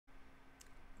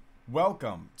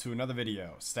Welcome to another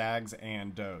video, Stags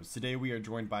and Does. Today we are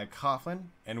joined by Coughlin,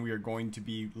 and we are going to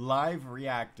be live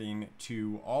reacting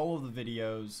to all of the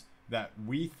videos that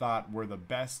we thought were the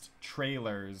best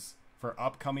trailers for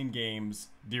upcoming games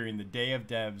during the Day of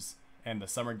Devs and the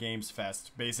Summer Games Fest,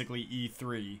 basically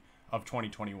E3 of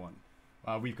 2021.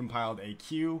 We've compiled a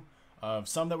queue of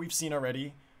some that we've seen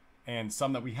already and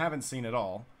some that we haven't seen at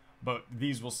all. But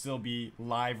these will still be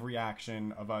live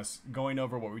reaction of us going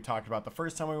over what we talked about the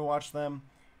first time we watched them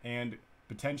and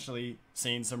potentially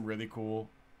seeing some really cool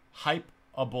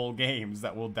hype-able games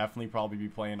that we'll definitely probably be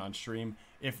playing on stream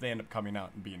if they end up coming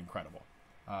out and being incredible.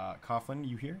 Coughlin,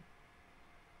 you here?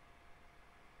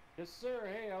 Yes, sir.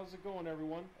 Hey, how's it going,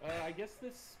 everyone? I guess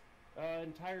this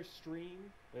entire stream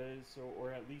is,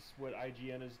 or at least what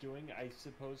IGN is doing, I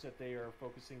suppose that they are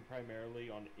focusing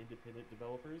primarily on independent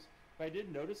developers. But I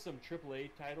did notice some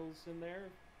AAA titles in there,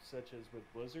 such as with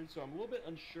Blizzard, so I'm a little bit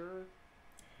unsure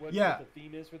what the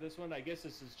theme is for this one. I guess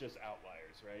this is just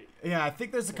outliers, right? Yeah, I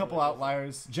think there's a couple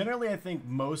outliers. Generally, I think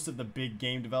most of the big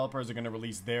game developers are going to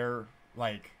release their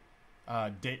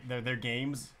their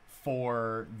games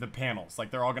for the panels.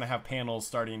 Like, they're all going to have panels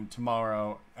starting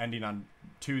tomorrow, ending on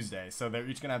Tuesday. So they're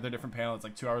each going to have their different panels. It's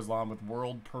like 2 hours long with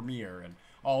world premiere and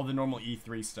all the normal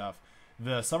E3 stuff.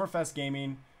 The Summerfest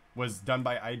Gaming was done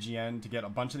by IGN to get a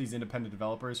bunch of these independent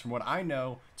developers, from what I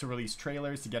know, to release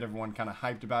trailers to get everyone kind of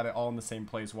hyped about it, all in the same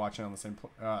place, watching on the same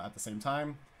at the same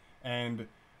time. And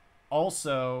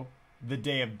also, the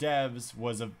Day of Devs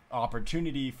was an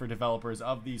opportunity for developers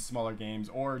of these smaller games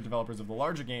or developers of the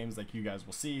larger games, like you guys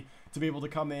will see, to be able to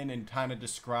come in and kind of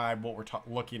describe what we're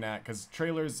looking at, because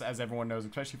trailers, as everyone knows,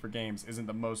 especially for games, isn't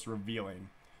the most revealing.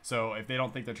 So if they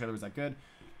don't think their trailer is that good,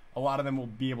 a lot of them will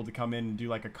be able to come in and do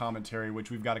like a commentary, which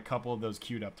we've got a couple of those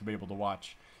queued up to be able to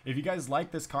watch. If you guys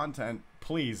like this content,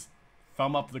 please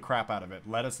thumb up the crap out of it.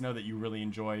 Let us know that you really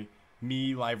enjoy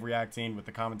me live reacting with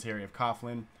the commentary of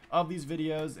Coughlin of these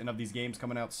videos and of these games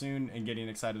coming out soon and getting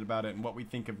excited about it and what we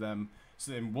think of them.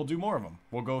 So, and we'll do more of them.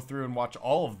 We'll go through and watch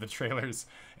all of the trailers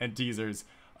and teasers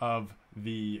of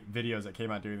the videos that came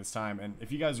out during this time. And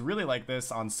if you guys really like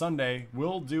this, on Sunday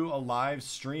we'll do a live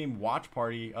stream watch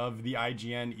party of the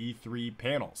IGN E3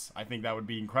 panels. I think that would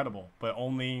be incredible, but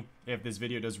only if this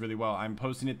video does really well. I'm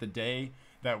posting it the day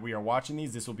that we are watching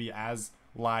these. This will be as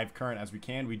live current as we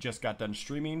can. We just got done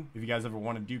streaming. If you guys ever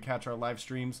want to catch our live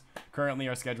streams, currently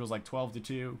our schedule is like 12 to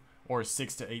 2 or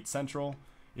 6 to 8 Central.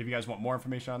 If you guys want more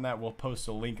information on that, we'll post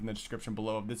a link in the description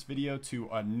below of this video to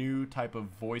a new type of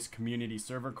voice community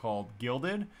server called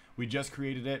Gilded. We just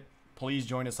created it. Please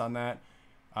join us on that.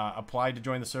 Apply to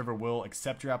join the server. We'll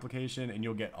accept your application, and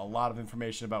you'll get a lot of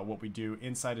information about what we do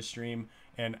inside a stream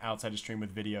and outside a stream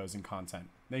with videos and content.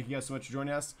 Thank you guys so much for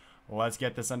joining us. Let's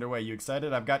get this underway. You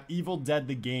excited? I've got Evil Dead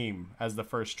the game as the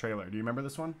first trailer. Do you remember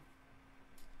this one?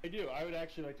 I do. I would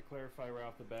actually like to clarify right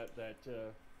off the bat that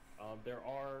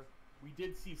we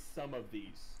did see some of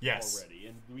these already,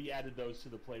 and we added those to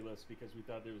the playlist because we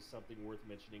thought there was something worth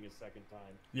mentioning a second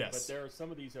time. Yes. But there are some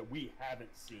of these that we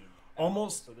haven't seen.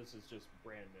 Almost. So this is just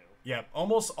brand new. Yeah,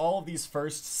 almost all of these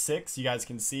first 6 you guys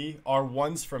can see are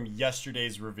ones from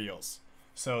yesterday's reveals.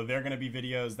 So they're going to be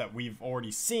videos that we've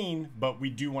already seen, but we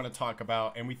do want to talk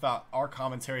about, and we thought our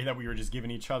commentary that we were just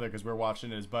giving each other because we're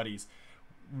watching it as buddies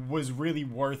was really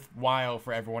worthwhile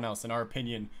for everyone else, in our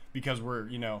opinion, because we're,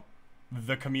 you know,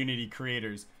 the community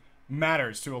creators,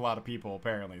 matters to a lot of people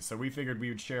apparently. So we figured we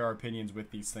would share our opinions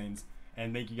with these things,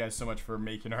 and thank you guys so much for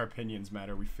making our opinions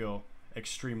matter. We feel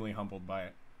extremely humbled by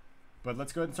it. But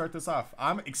let's go ahead and start this off.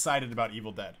 I'm excited about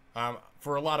Evil Dead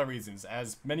for a lot of reasons.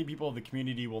 As many people of the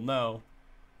community will know,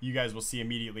 you guys will see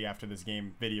immediately after this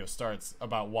game video starts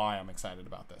about why I'm excited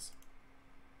about this.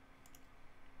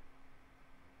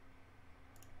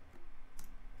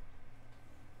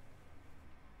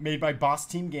 Made by Boss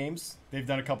Team Games. They've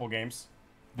done a couple games.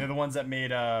 They're the ones that made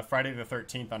Friday the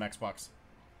 13th on Xbox.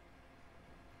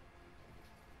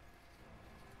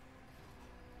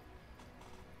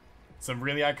 Some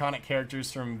really iconic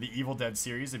characters from the Evil Dead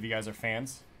series, if you guys are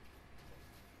fans.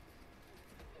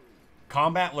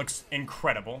 Combat looks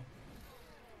incredible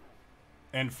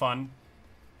and fun.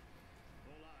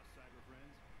 Hola, cyber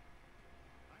friends.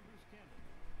 I'm Bruce Campbell.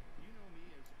 You know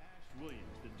me as Ash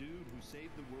Williams, the dude who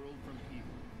saved the world from evil.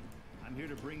 I'm here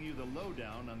to bring you the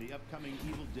lowdown on the upcoming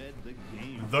Evil Dead the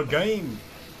game. The game.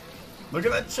 Look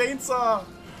at that chainsaw.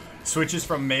 Switches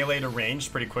from melee to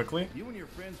ranged pretty quickly. You and your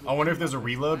friends I wonder if there's a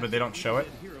reload, but they don't show it.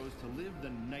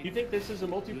 Do you think this is a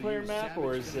multiplayer map,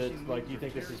 or is it like, do you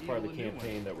think this is part of the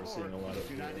campaign that we're seeing a lot of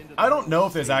here? I don't know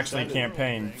if there's actually a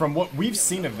campaign. From what we've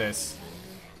seen of this,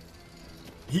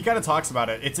 he kind of talks about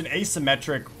it. It's an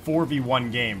asymmetric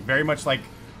 4v1 game, very much like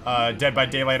Dead by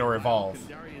Daylight or Evolve.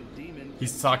 Kandarian demon.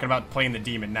 He's talking about playing the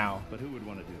demon now. But who would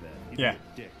want to do that? He'd Yeah. be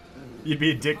a dick. You'd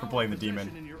be a dick for playing the demon.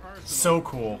 Possession in your arsenal So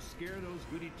cool. will scare those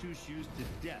goody two-shoes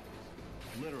to death.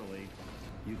 Literally,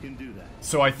 you can do that.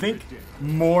 So I think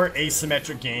more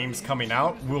asymmetric games coming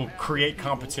out will create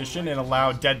competition and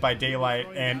allow Dead by Daylight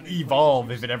and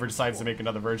Evolve, if it ever decides to make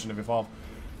another version of Evolve,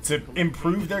 to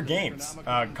improve their games.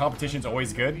 Competition's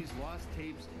always good.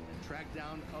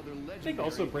 I think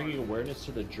also bringing awareness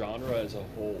to the genre as a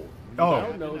whole. Oh. I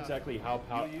don't know exactly how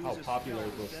popular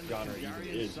this genre even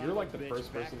is. You're like the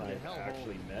first person I've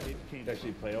actually met to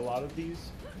actually play a lot of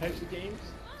these types of games.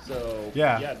 So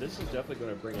Yeah. this is definitely going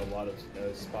to bring a lot of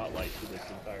spotlight to this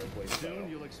entire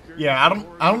playstyle. Yeah, I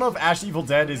don't know if Ash Evil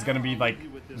Dead is gonna be like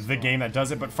the game that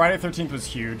does it, but Friday the 13th was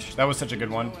huge. That was such a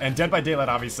good one, and Dead by Daylight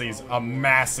obviously is a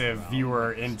massive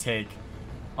viewer intake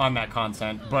on that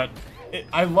content. But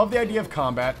I love the idea of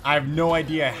combat. I have no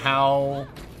idea how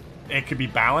it could be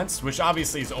balanced, which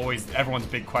obviously is always everyone's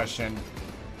big question.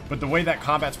 But the way that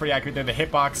combat's pretty accurate there, the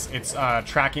hitbox, it's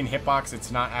tracking hitbox.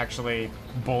 It's not actually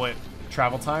bullet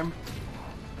travel time.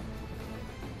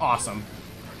 Awesome.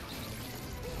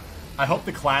 I hope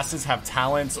the classes have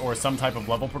talents or some type of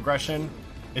level progression.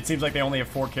 It seems like they only have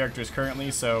 4 characters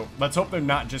currently, so let's hope they're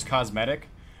not just cosmetic.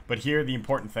 But here, the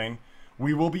important thing,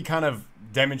 we will be kind of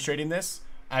demonstrating this.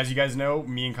 As you guys know,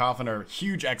 me and Coughlin are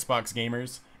huge Xbox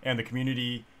gamers, and the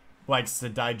community likes to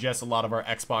digest a lot of our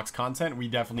Xbox content. We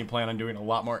definitely plan on doing a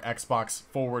lot more Xbox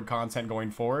forward content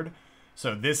going forward.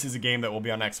 So this is a game that will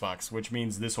be on Xbox, which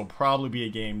means this will probably be a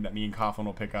game that me and Coughlin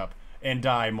will pick up and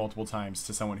die multiple times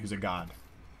to someone who's a god.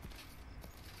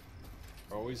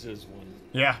 Always is one.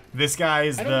 Yeah, this guy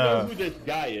is I don't know who this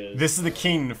guy is. This is the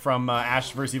king from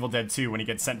Ash vs. Evil Dead 2 when he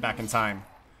gets sent back in time.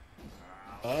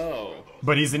 Oh.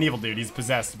 But he's an evil dude. He's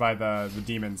possessed by the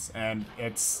demons, and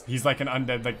he's like an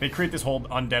undead. Like they create this whole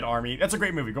undead army. That's a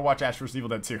great movie. Go watch Ash vs. Evil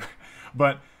Dead 2.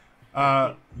 But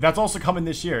that's also coming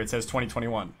this year. It says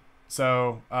 2021.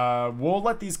 So we'll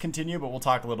let these continue, but we'll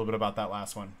talk a little bit about that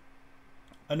last one.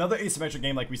 Another asymmetric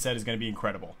game, like we said, is going to be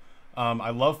incredible.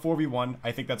 I love 4v1.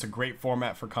 I think that's a great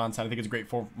format for content. I think it's a great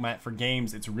format for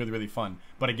games. It's really, really fun.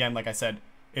 But again, like I said,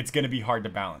 it's going to be hard to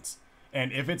balance.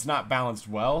 And if it's not balanced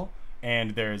well,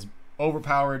 and there's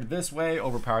overpowered this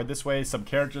way, some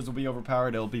characters will be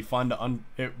overpowered. It'll be fun to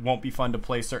it won't be fun to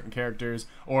play certain characters,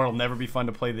 or it'll never be fun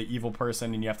to play the evil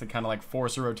person, and you have to kind of like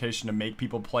force a rotation to make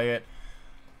people play it.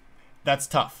 That's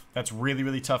tough. That's really,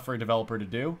 really tough for a developer to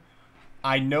do.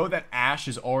 I know that Ash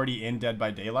is already in Dead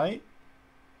by Daylight,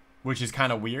 which is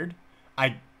kind of weird.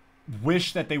 I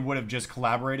wish that they would have just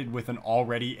collaborated with an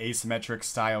already asymmetric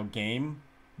style game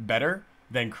better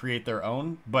than create their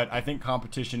own, but I think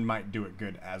competition might do it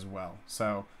good as well.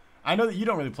 So I know that you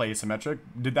don't really play asymmetric.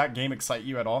 Did that game excite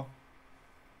you at all?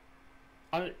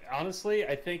 Honestly,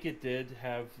 I think it did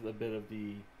have a bit of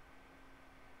the,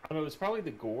 I don't know, it was probably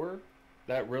the gore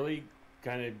that really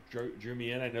kind of drew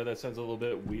me in. I know that sounds a little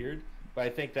bit weird, but I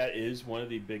think that is one of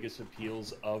the biggest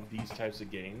appeals of these types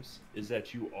of games, is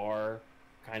that you are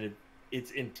kind of,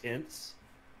 it's intense,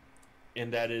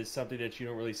 and that is something that you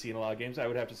don't really see in a lot of games. I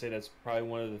would have to say that's probably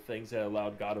one of the things that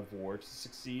allowed God of War to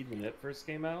succeed when it first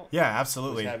came out. Yeah,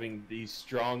 absolutely. Having these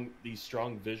strong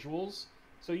visuals.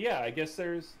 So yeah, I guess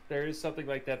there is something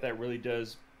like that that really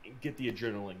does get the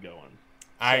adrenaline going.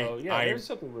 So yeah, there's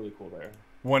something really cool there.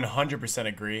 100%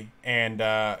 agree, and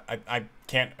I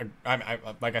can't.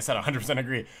 Like I said, 100%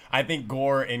 agree. I think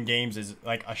gore in games is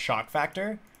like a shock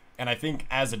factor, and I think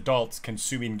as adults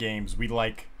consuming games, we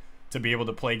like to be able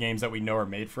to play games that we know are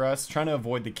made for us. Trying to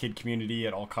avoid the kid community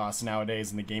at all costs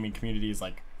nowadays, and the gaming community is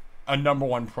like a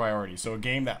 #1 priority. So a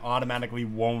game that automatically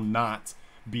will not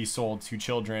be sold to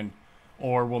children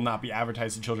or will not be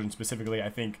advertised to children specifically, I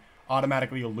think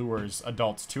automatically allures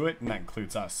adults to it, and that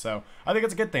includes us. So I think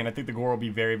it's a good thing. I think the gore will be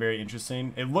very, very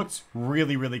interesting. It looks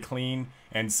really, really clean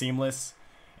and seamless.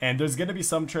 And there's going to be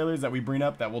some trailers that we bring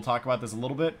up that we'll talk about this a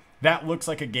little bit. That looks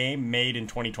like a game made in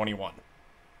 2021.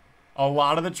 A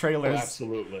lot of the trailers,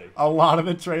 absolutely. A lot of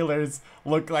the trailers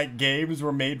look like games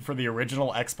were made for the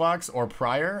original Xbox or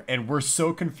prior, and we're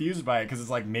so confused by it because it's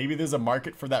like maybe there's a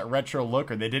market for that retro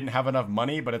look, or they didn't have enough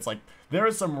money. But it's like there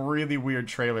are some really weird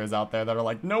trailers out there that are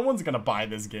like, no one's gonna buy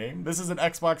this game. This is an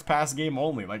Xbox Pass game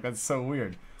only. Like, that's so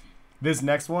weird. This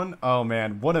next one, oh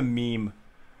man, what a meme!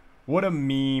 What a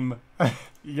meme!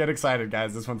 You get excited,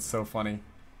 guys. This one's so funny.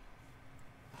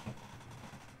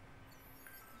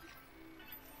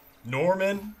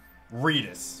 Norman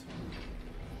Reedus.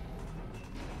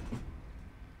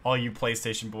 All you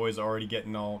PlayStation boys are already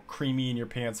getting all creamy in your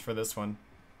pants for this one.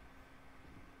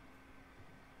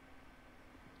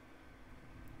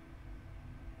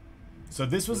 So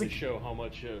this was to show how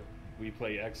much we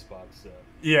play Xbox.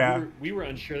 Yeah. We were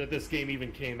unsure that this game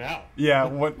even came out. Yeah,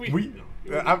 what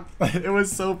it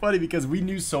was so funny because we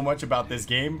knew so much about this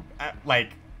game,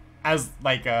 as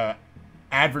a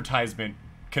advertisement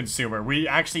consumer. We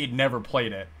actually had never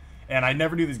played it, and I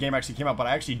never knew this game actually came out, but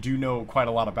I actually do know quite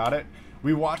a lot about it.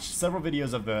 We watched several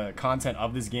videos of the content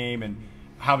of this game and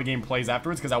how the game plays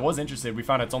afterwards because I was interested. We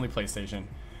found out it's only PlayStation.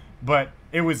 But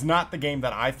it was not the game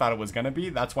that I thought it was going to be.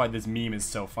 That's why this meme is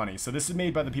so funny. So this is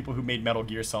made by the people who made Metal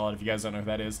Gear Solid, if you guys don't know who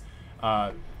that is.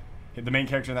 The main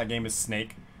character in that game is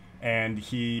Snake, and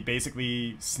he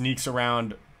basically sneaks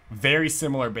around very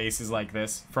similar bases like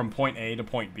this from point A to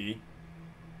point B.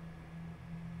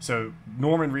 So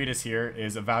Norman Reedus here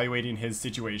is evaluating his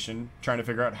situation, trying to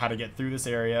figure out how to get through this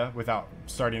area without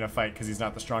starting a fight because he's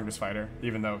not the strongest fighter,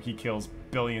 even though he kills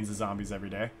billions of zombies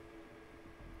every day.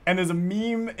 And there's a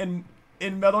meme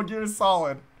in Metal Gear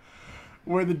Solid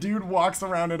where the dude walks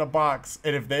around in a box,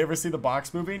 and if they ever see the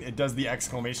box moving, it does the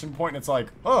exclamation point, and it's like,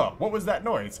 oh, what was that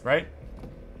noise, right?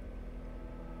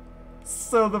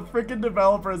 So the freaking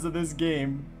developers of this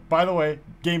game, by the way,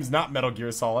 game's not Metal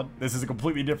Gear Solid. This is a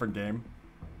completely different game.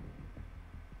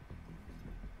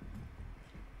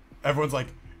 Everyone's like,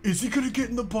 is he gonna get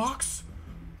in the box?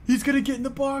 He's gonna get in the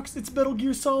box. It's Metal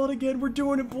Gear Solid again. We're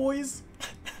doing it, boys.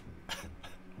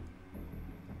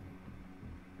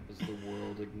 The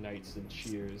world ignites and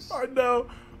cheers. I know.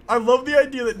 I love the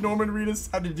idea that Norman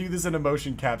Reedus had to do this in a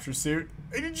motion capture suit,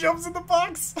 and he jumps in the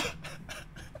box.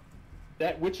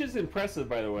 Which is impressive,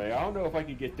 by the way. I don't know if I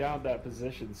could get down that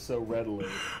position so readily.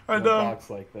 I in know. A box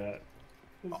like that.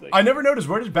 Like, I never noticed.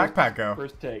 Where did backpack go?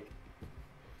 First take.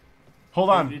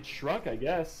 Hold on. It shrunk, I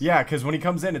guess. Yeah, because when he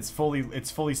comes in, it's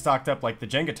fully stocked up like the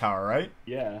Jenga tower, right?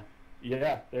 Yeah.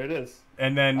 Yeah. There it is.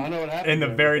 And then I don't know what happened in the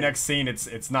there, very but next scene,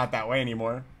 it's not that way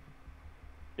anymore.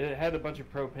 it had a bunch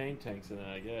of propane tanks in it,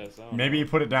 I guess. I don't Maybe know. he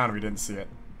put it down and we didn't see it.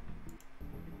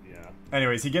 Yeah.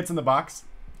 Anyways, he gets in the box,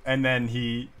 and then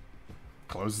he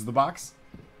closes the box,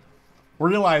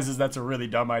 realizes that's a really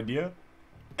dumb idea,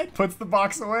 and puts the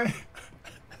box away.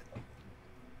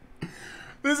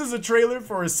 This is a trailer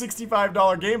for a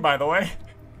 $65 game, by the way.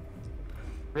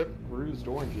 Rip bruised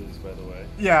oranges, by the way.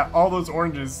 Yeah, all those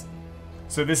oranges.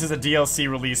 So this is a DLC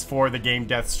release for the game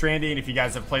Death Stranding, if you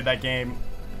guys have played that game.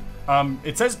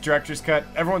 It says Director's Cut.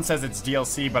 Everyone says it's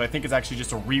DLC, but I think it's actually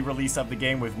just a re-release of the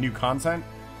game with new content.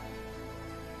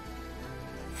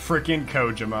 Frickin'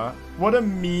 Kojima. What a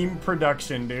meme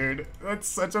production, dude. That's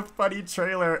such a funny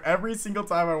trailer. Every single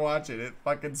time I watch it, it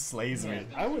fucking slays me.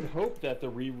 I would hope that the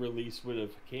re-release would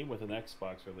have came with an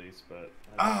Xbox release, but...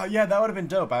 Yeah, that would have been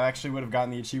dope. I actually would have gotten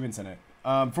the achievements in it.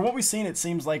 For what we've seen, it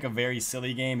seems like a very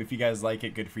silly game. If you guys like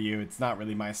it, good for you. It's not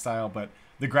really my style, but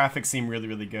the graphics seem really,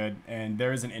 really good, and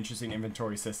there is an interesting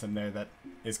inventory system there that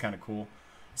is kind of cool.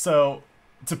 So,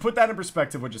 to put that in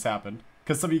perspective, what just happened,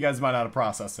 because some of you guys might not have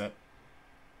processed it,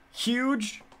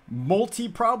 huge,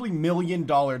 probably $1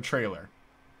 million trailer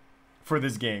for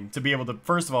this game to be able to,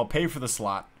 first of all, pay for the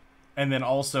slot, and then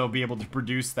also be able to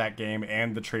produce that game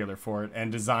and the trailer for it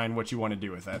and design what you want to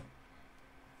do with it,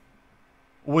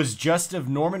 was just of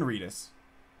Norman Reedus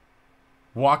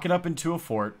walking up into a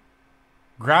fort,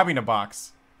 grabbing a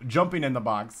box, jumping in the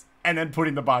box, and then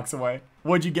putting the box away.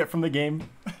 What'd you get from the game?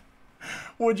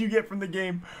 What'd you get from the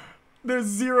game? There's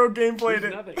zero gameplay in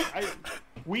it. Nothing.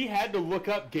 We had to look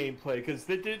up gameplay because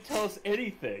they didn't tell us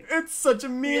anything. It's such a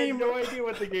meme. We had no idea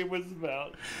what the game was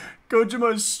about.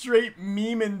 Kojima's straight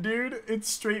memeing, dude. It's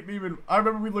straight memeing. I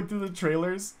remember we looked at the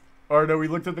trailers. Or no, we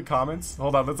looked at the comments.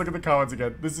 Hold on, let's look at the comments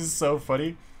again. This is so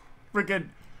funny. Freaking...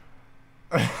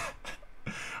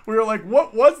 we were like,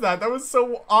 what was that? That was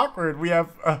so awkward.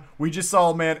 We just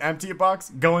saw a man empty a box,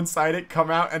 go inside it,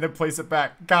 come out, and then place it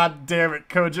back. God damn it,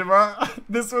 Kojima.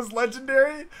 This was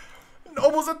legendary.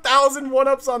 Almost 1,000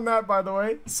 one-ups on that, by the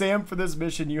way. Sam, for this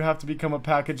mission, you have to become a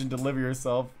package and deliver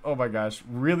yourself. Oh my gosh.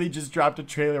 Really just dropped a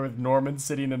trailer with Norman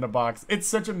sitting in a box. It's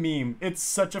such a meme. It's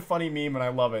such a funny meme, and I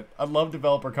love it. I love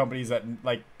developer companies that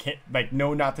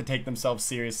know not to take themselves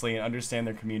seriously and understand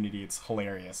their community. It's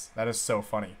hilarious. That is so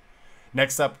funny.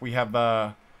 Next up, we have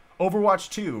Overwatch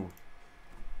 2.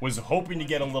 Was hoping to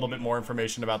get a little bit more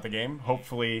information about the game.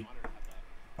 Hopefully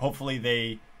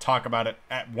they talk about it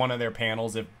at one of their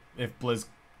panels if Blizz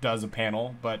does a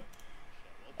panel, but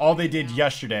all they did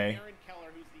yesterday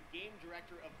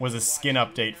was a skin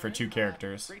update for 2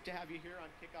 characters. Great to have you here on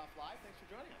Kickoff Live. Thanks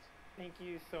for joining us. Thank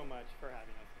you so much for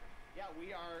having us. Yeah, we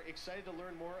are excited to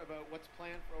learn more about what's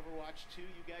planned for Overwatch 2.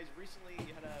 You guys recently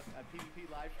had a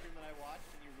PvP live stream that I watched,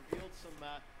 and you revealed some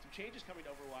changes coming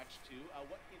to Overwatch 2.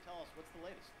 What can you tell us? What's the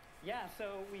latest? Yeah,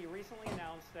 so we recently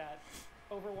announced that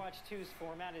Overwatch 2's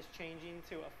format is changing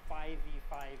to a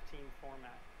 5v5 team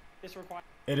format. This requires...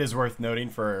 It is worth noting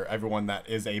for everyone that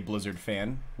is a Blizzard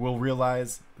fan will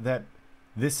realize that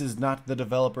this is not the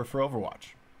developer for Overwatch.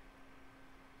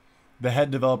 The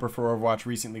head developer for Overwatch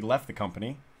recently left the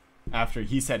company after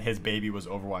he said his baby was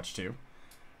Overwatch 2.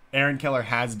 Aaron Keller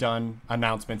has done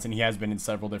announcements, and he has been in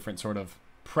several different sort of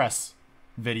press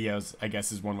videos, I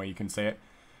guess is one way you can say it.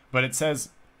 But it says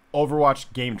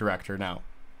Overwatch game director now.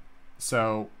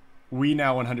 So we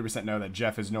now 100% know that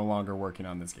Jeff is no longer working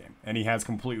on this game, and he has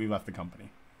completely left the company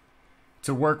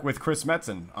to work with Chris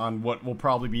Metzen on what will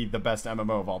probably be the best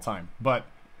MMO of all time. But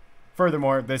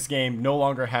furthermore, this game no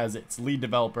longer has its lead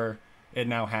developer. It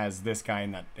now has this guy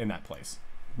in that place.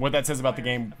 What that says about the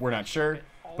game, we're not sure,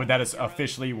 but that has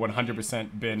officially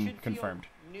 100% been confirmed.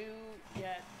 New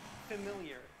yet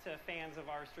familiar to fans of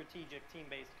our strategic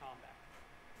team-based combat.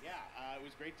 Yeah, it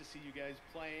was great to see you guys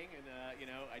playing, and you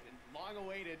know, I long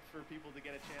awaited for people to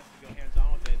get a chance to go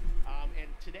hands-on with it. And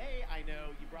today, I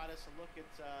know you brought us a look at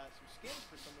some skins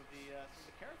for some of the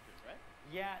characters, right?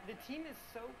 Yeah, the team is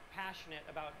so passionate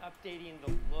about updating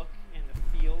the look and the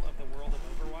feel of the world of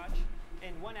Overwatch.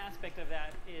 And one aspect of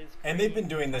that is... And they've been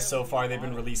doing this so far. They've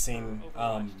been releasing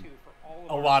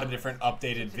a lot of different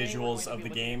updated visuals of the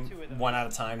game, one at a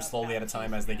time, slowly at a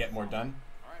time, as they get more done.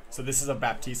 So this is a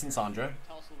Baptiste and Sandra.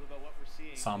 Tell us a little bit about what we're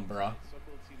seeing. Sombra. So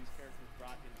cool to see these characters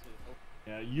brought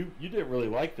into... Yeah, you didn't really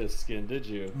like this skin, did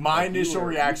you? My Like, initial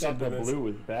reaction to the this... blue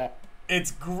was bad.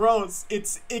 It's gross.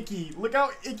 It's icky. Look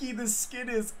how icky this skin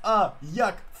is.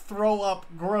 Yuck. Throw up.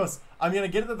 Gross. I mean, I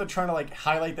get it that they're trying to like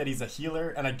highlight that he's a healer,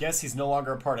 and I guess he's no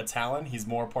longer a part of Talon. He's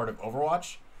more a part of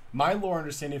Overwatch. My lore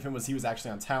understanding of him was he was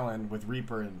actually on Talon with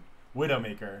Reaper and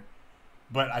Widowmaker,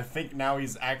 but I think now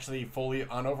he's actually fully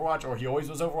on Overwatch, or he always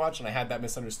was Overwatch, and I had that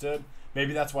misunderstood.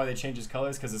 Maybe that's why they changed his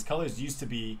colors, because his colors used to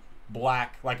be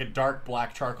black, like a dark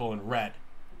black charcoal and red,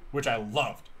 which I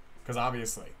loved, because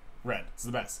obviously red is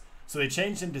the best. So they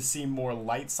changed him to seem more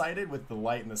light-sided with the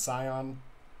light and the cyan.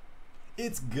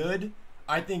 It's good.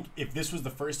 I think if this was the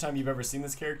first time you've ever seen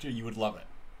this character, you would love it.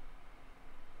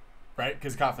 Right?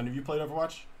 Because, Coughlin, have you played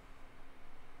Overwatch?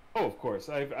 Oh, of course.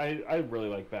 I really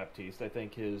like Baptiste. I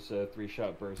think his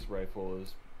 3-shot burst rifle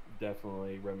is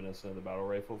definitely reminiscent of the battle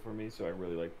rifle for me, so I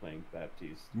really like playing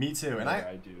Baptiste. Me too. And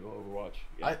I do Overwatch.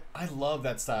 Yeah. I love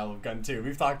that style of gun too.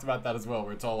 We've talked about that as well,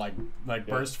 where it's all like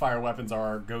burst fire weapons are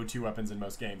our go-to weapons in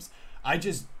most games. I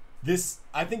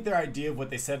think their idea of what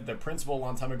they said, their principle a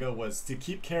long time ago, was to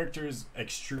keep characters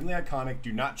extremely iconic,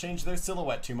 do not change their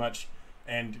silhouette too much,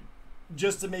 and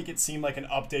just to make it seem like an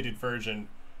updated version.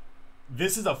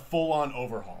 This is a full-on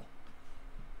overhaul.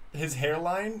 His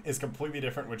hairline is completely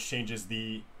different, which changes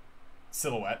the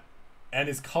silhouette, and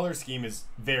his color scheme is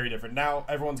very different. Now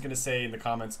everyone's going to say in the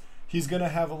comments, he's going to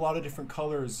have a lot of different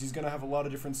colors, he's going to have a lot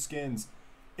of different skins.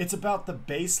 It's about the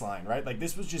baseline, right? Like,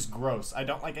 this was just gross. I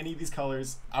don't like any of these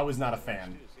colors. I was not a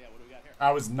fan.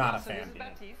 I was not a fan. This is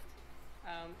Baptiste.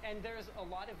 And there's a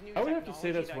lot of new I would have to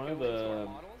say technology that's one that of goes into the our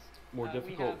models. more We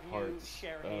difficult have parts new of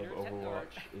share hater tech,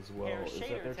 Overwatch as well, hair is that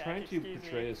shader they're tech, trying to excuse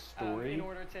portray me, a story in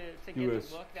order to through get a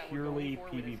the look that we're purely going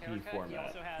for with his PvP haircut. He format.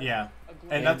 also has Yeah. a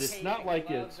And And that's it's not like it's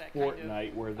gloves that kind of,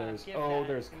 Fortnite where there's give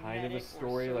there's that kind of a medic or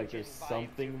story, like there's surgeon vibe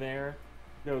something to it. there.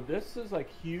 No, this is like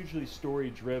hugely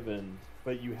story driven,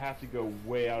 but you have to go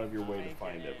way out of your way to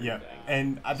find everything. Yeah,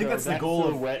 and I think So that's the that goal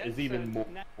of... silhouette is So even more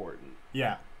now- important.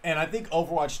 Yeah, and I think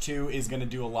Overwatch 2 is going to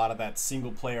do a lot of that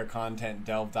single-player content,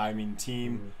 diving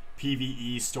team,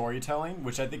 PvE storytelling,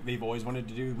 which I think they've always wanted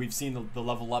to do. We've seen the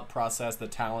level up process, the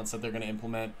talents that they're going to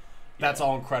implement. That's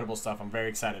all incredible stuff. I'm very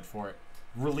excited for it.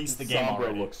 Release the game Sombra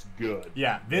already. looks good.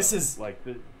 Yeah, this is like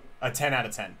the a 10 out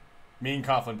of 10. Me and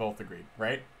Coughlin both agreed,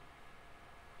 right?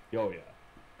 oh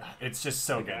yeah. It's just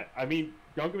so good. I mean,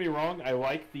 don't get me wrong. I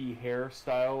like the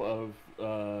hairstyle of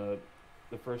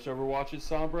the first Overwatch's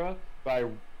Sombra,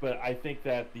 but I think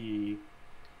that the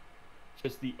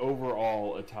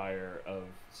overall attire of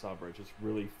Sombra just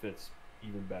really fits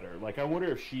even better. Like, I wonder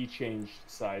if she changed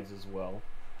sides as well.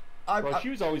 Well, she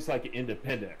was always like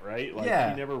independent, right? Like,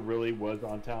 Yeah. she never really was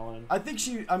on Talon. I think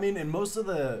in most of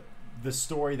the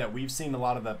story that we've seen, a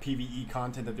lot of the PvE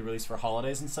content that they release for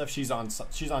holidays and stuff, she's on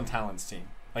Talon's team.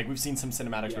 Like, we've seen some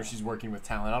cinematics where she's working with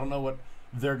Talon. I don't know what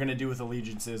they're going to do with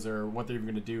allegiances or what they're even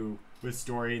going to do with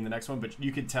story in the next one, but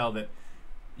you could tell that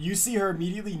you see her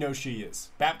immediately, you know she is.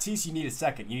 Baptiste, you need a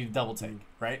second. You need a double take,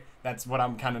 right? That's what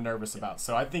I'm kind of nervous about.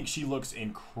 So I think she looks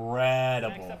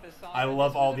incredible. Next up is Sombra. I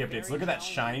love This all is the a updates. very Look at that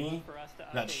challenging shiny. look for us to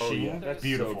That phase. sheen, yeah, that's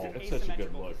beautiful. so good. It's such a good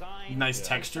Asymmetrical look. design, Nice there's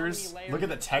textures. so many Look at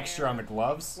the layers of texture on the hair,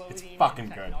 gloves. It's clothing, fucking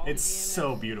good. technology It's in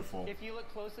so this. beautiful. If you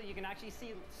look closely, you can actually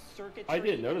see circuitry. I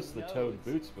did notice and the toed nodes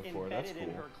boots before. That's embedded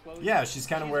in cool. her clothing. Yeah, she's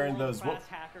kinda a wearing those- world-class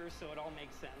hacker, so it all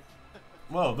makes sense.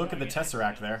 Whoa, look No, at the yeah,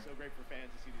 Tesseract it's, there. So great for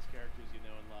fans to see these characters you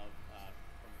know and love.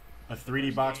 From A 3D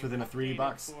first box game within a 3D updated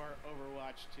box. For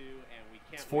Overwatch 2, and we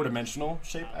can't It's wait 4-dimensional to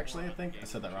see, shape, more actually, I of the think. game I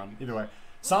said that in wrong. the Either way. No,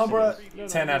 Sombra, no,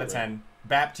 10 out of really. 10.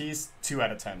 Baptiste, 2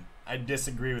 out of 10. I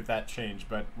disagree with that change,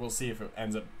 but we'll see if it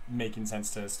ends up making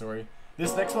sense to his story.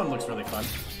 This next one looks really fun.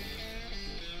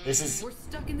 This is... We're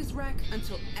stuck in this wreck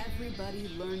until everybody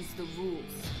learns the rules.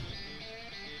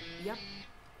 Yep,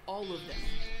 all of them.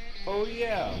 Oh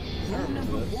yeah. I Rule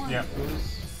remember number this. 1. Yeah. It was,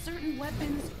 Certain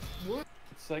weapons work.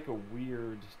 it's like a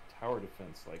weird tower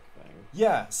defense like thing.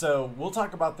 Yeah, so we'll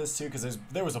talk about this too, because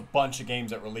there was a bunch of games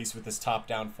that released with this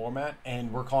top-down format,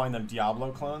 and we're calling them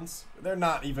Diablo clones. They're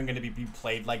not even going to be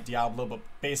played like Diablo, but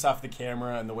based off the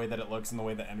camera and the way that it looks and the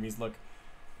way the enemies look,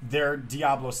 they're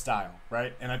Diablo style,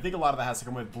 right? And I think a lot of that has to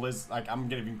come with Blizzard. Like, I'm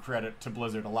giving credit to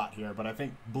Blizzard a lot here, but I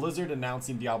think Blizzard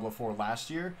announcing Diablo 4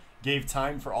 last year gave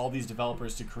time for all these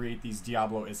developers to create these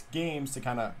Diablo-esque games to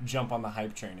kind of jump on the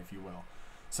hype train, if you will.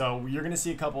 So you're going to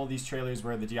see a couple of these trailers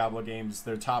where the Diablo games,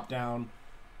 they're top-down,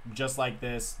 just like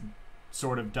this,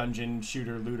 sort of dungeon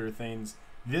shooter looter things.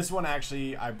 This one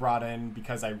actually I brought in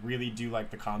because I really do like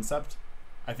the concept.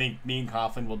 I think me and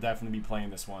Coughlin will definitely be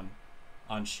playing this one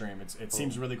on stream. It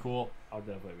seems really cool. I'll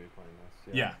definitely be playing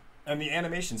this. Yeah. And the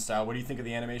animation style, what do you think of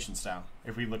the animation style?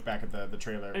 If we look back at the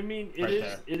trailer. I mean, right it is.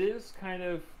 there. It is kind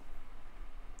of.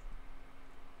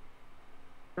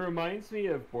 It reminds me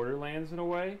of Borderlands in a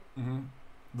way, Mm-hmm.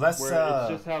 Less, where it's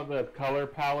just how the color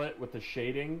palette with the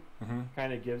shading mhm.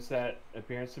 kind of gives that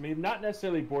appearance to me. Not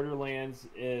necessarily Borderlands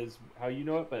is how you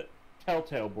know it, but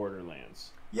Telltale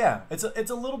Borderlands. Yeah, it's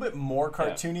a little bit more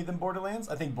cartoony than Borderlands.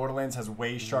 I think Borderlands has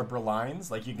way sharper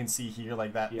lines. Like you can see here,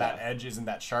 like that edge isn't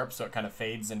that sharp, so it kind of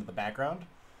fades into the background.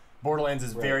 Borderlands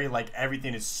is very, like,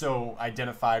 everything is so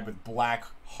identified with black,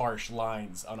 harsh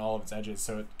lines on all of its edges,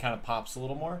 so it kind of pops a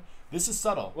little more. This is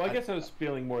subtle. Well, I guess I was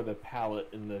feeling more the palette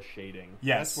and the shading.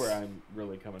 Yes. That's where I'm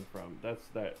really coming from. That's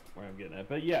where I'm getting at.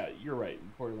 But yeah, you're right.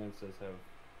 Borderlands does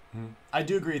have. I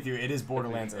do agree with you. It is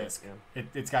Borderlands-esque. Yeah.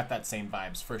 It's got that same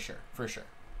vibes, for sure. For sure.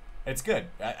 It's good.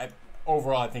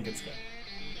 Overall, I think it's good.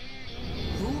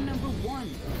 Rule number 1.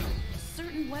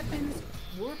 Certain weapons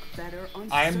work better on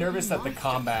I am certain nervous that the monsters.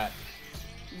 combat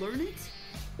Learn it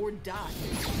or die.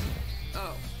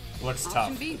 Oh, looks option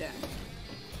tough. B then.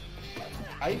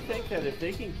 I think that if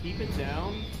they can keep it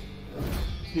down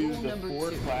to Rule the number 4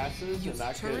 2. classes Use and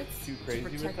not get turrets too to crazy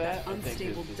with protect that, that I think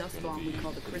unstable this is dust gonna bomb be we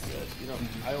call the pretty crystal. good.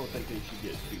 I don't think they should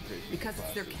get too crazy. with Because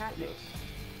it's their classes with catnip. this.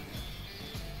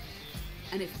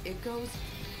 And if it goes,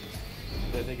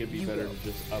 I think it'd be You better go. to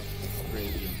just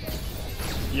upgrade the environment.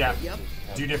 Yeah. yep,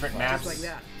 Do different maps. just like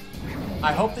that.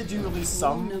 I hope they do release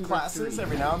some Number classes 3.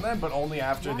 every now and then, but only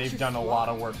after Watch they've your done a squad. lot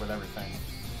of work with everything.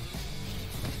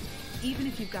 Even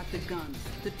if you've got the guns,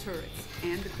 the turrets,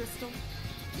 and the crystal,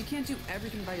 you can't do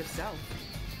everything by yourself.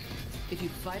 If you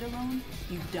fight alone,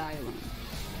 you die alone.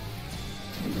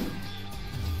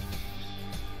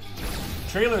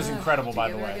 Trailer's incredible, by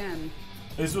the Together way. again.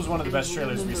 This was one of the And best rule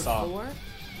trailers we number saw. 4,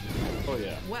 Oh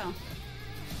yeah. well,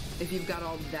 if you've got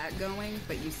all that going,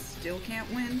 but you still can't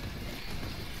win,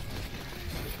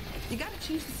 you gotta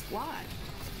change the squad.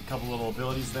 A couple little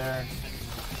abilities there.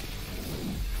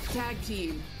 Tag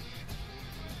team.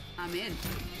 I'm in.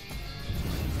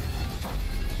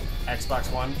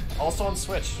 Xbox One, also on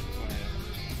Switch,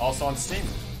 also on Steam.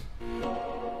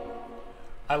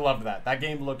 I loved that. That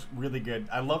game looked really good.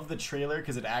 I loved the trailer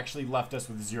because it actually left us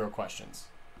with 0 questions.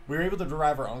 We were able to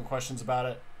derive our own questions about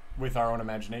it with our own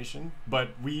imagination, but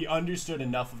we understood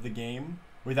enough of the game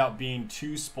without being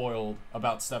too spoiled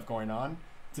about stuff going on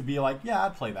to be like, yeah,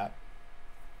 I'd play that.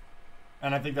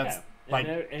 And I think that's Yeah. like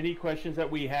And any questions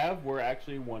that we have, we're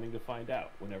actually wanting to find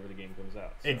out whenever the game comes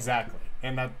out. So. exactly.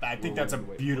 And that I think We're that's a willing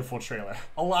to wait for it. beautiful trailer.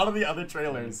 A lot of the other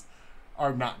trailers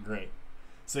are not great.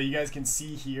 So you guys can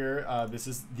see here, this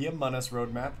is the Among Us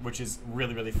roadmap, which is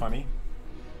really, really funny.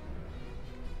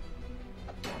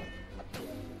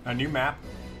 A new map.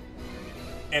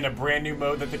 And a brand new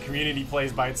mode that the community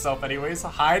plays by itself anyways.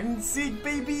 Hide and seek,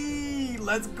 baby!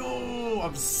 Let's go!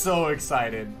 I'm so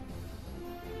excited.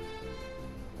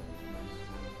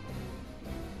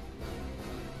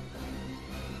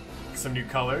 Some new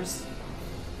colors.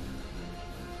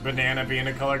 Banana being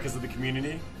a color because of the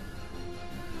community.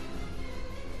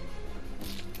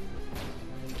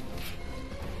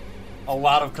 A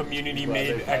lot of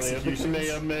community-made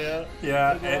executions. Maya. Yeah,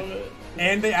 I love it.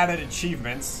 and they added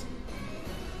achievements.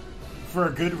 for a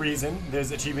good reason.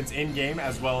 There's achievements in game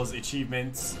as well as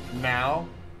achievements now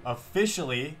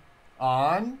officially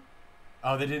on.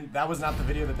 Oh, they didn't. That was not the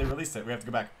video that they released it. We have to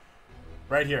go back.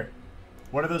 Right here.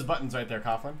 What are those buttons right there,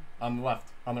 Coughlin? On the left,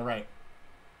 on the right.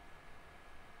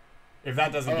 If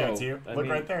that doesn't give it to you, look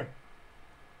right there.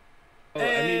 Oh, I mean,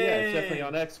 yeah, it's definitely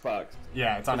on Xbox.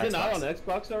 Yeah, it's on Xbox. Is it not on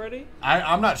Xbox already?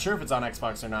 I'm not sure if it's on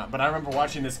Xbox or not, but I remember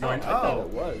watching this going, I thought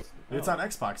it was. It's on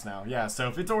Xbox now. Yeah, so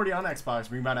if it's already on Xbox,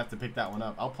 we might have to pick that one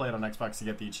up. I'll play it on Xbox to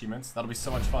get the achievements. That'll be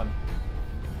so much fun.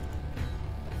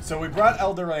 So we brought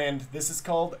Elderland. This is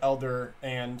called Elder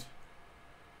and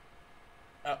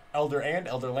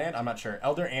Elderland. I'm not sure.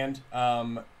 Elder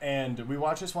and we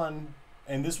watched this one,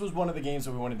 and this was one of the games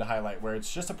that we wanted to highlight, where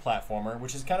it's just a platformer,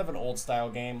 which is kind of an old style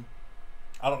game.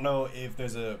 I don't know if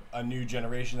there's a new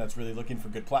generation that's really looking for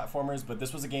good platformers, but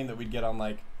this was a game that we'd get on,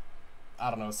 like,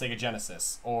 I don't know, Sega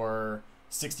Genesis or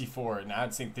 64, and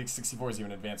I'd think 64 is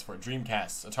even advanced for it.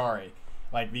 Dreamcast, Atari,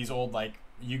 like these old, like,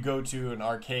 you go to an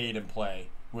arcade and play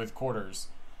with quarters.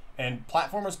 And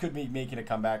platformers could be making a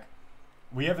comeback.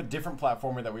 We have a different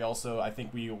platformer that we also, I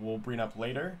think we will bring up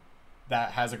later,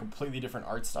 that has a completely different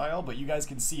art style, but you guys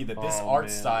can see that this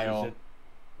art style...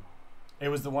 It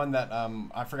was the one that,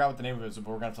 I forgot what the name of it was, but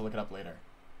we're going to have to look it up later.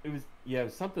 It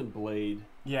was something Blade.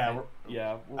 Yeah.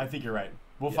 I think you're right.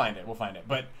 We'll find it.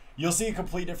 But you'll see a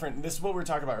complete different, this is what we were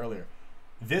talking about earlier.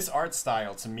 This art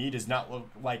style, to me, does not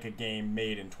look like a game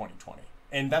made in 2020.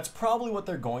 And that's probably what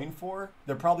they're going for.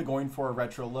 They're probably going for a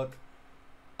retro look.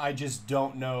 I just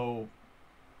don't know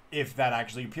if that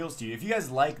actually appeals to you. If you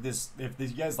guys like this,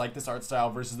 art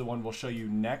style versus the one we'll show you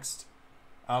next,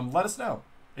 let us know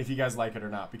if you guys like it or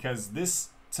not, because this,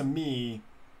 to me,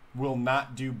 will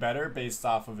not do better based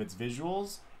off of its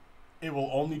visuals. It will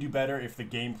only do better if the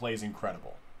gameplay is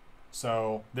incredible.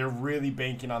 So they're really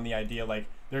banking on the idea, like,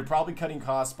 they're probably cutting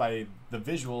costs by the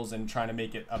visuals and trying to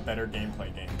make it a better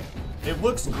gameplay game. It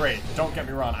looks great, don't get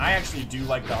me wrong. I actually do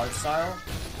like the art style.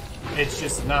 It's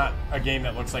just not a game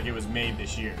that looks like it was made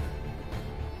this year.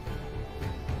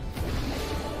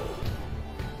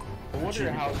 I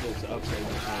wonder how this upgrade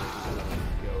mechanic is going to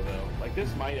go, though. Like,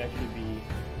 this might actually be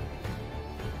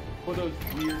one of those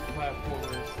weird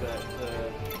platformers that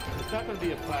it's not going to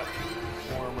be a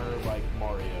platformer like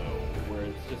Mario, where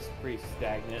it's just pretty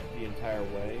stagnant the entire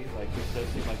way. Like, this does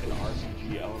seem like an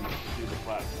RPG element to the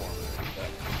platformer.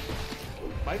 That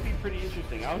might be pretty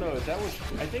interesting. I don't know. I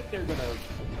think they're going to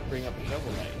bring up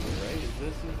Shovel Knight, right? Is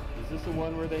this the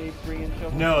one where they bring in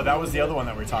Shovel Knight? No, that was the other one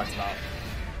that we talked about.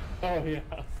 Oh, yeah.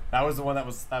 That was the one that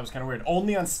was kind of weird.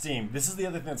 Only on Steam. This is the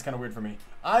other thing that's kind of weird for me.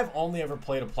 I've only ever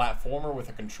played a platformer with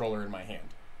a controller in my hand.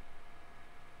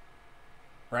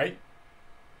 Right?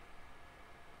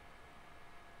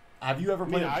 Have you ever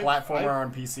played a platformer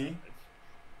on PC?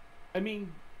 I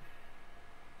mean,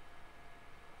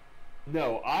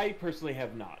 no, I personally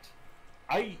have not.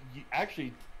 I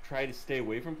actually try to stay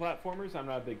away from platformers. I'm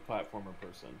not a big platformer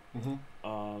person.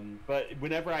 Mm-hmm. But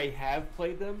whenever I have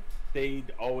played them,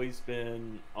 they'd always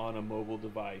been on a mobile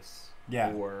device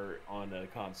or on a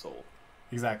console.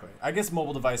 Exactly. I guess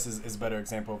mobile device is a better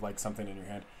example of, like, something in your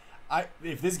hand.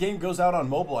 If this game goes out on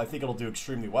mobile, I think it'll do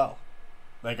extremely well.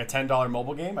 Like a $10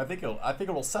 mobile game, I think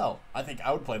it'll sell. I think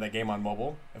I would play that game on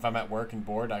mobile if I'm at work and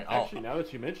bored. Actually, now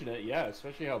that you mention it, yeah,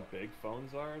 especially how big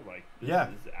phones are, like, this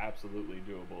is absolutely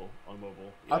doable on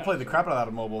mobile. Yeah, I played the crap out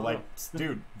of mobile. Like,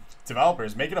 dude,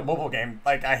 developers, make it a mobile game.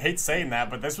 Like, I hate saying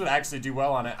that, but this would actually do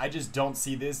well on it. I just don't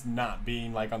see this not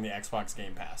being, like, on the Xbox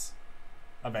Game Pass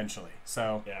eventually.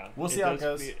 So yeah, we'll see how it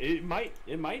goes. It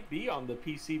might be on the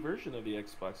PC version of the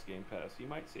Xbox Game Pass. You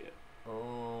might see it.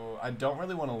 Oh, I don't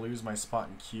really want to lose my spot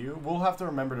in queue. We'll have to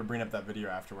remember to bring up that video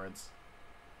afterwards.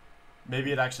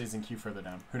 Maybe it actually is in queue further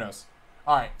down. Who knows?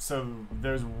 Alright, so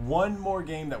there's one more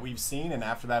game that we've seen, and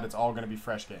after that it's all going to be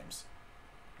fresh games.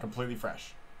 Completely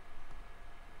fresh.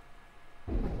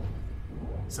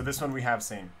 So this one we have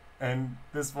seen. And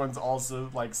this one's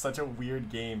also, like, such a weird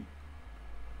game.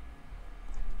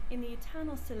 In the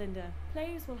Eternal Cylinder,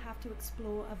 players will have to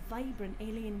explore a vibrant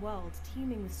alien world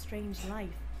teeming with strange life.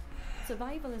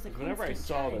 Survival is a Whenever I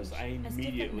saw this, I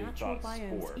immediately thought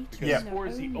Spore. Because Spore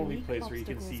is the only place where you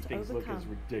can see things look as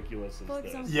ridiculous as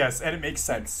this. Yes, and it makes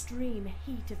sense. Extreme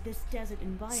heat of this desert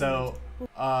environment. So,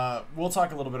 we'll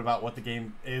talk a little bit about what the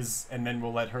game is, and then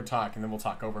we'll let her talk, and then we'll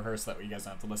talk over her so that you guys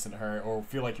don't have to listen to her or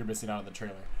feel like you're missing out on the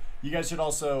trailer. You guys should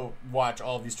also watch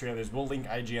all of these trailers. We'll link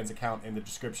IGN's account in the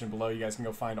description below. You guys can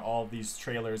go find all of these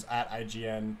trailers at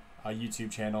IGN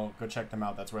YouTube channel. Go check them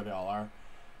out. That's where they all are.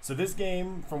 So this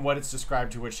game, from what it's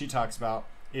described to what she talks about,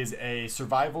 is a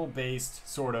survival-based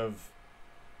sort of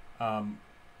battle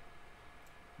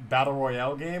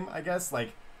royale game, I guess.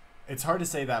 Like, it's hard to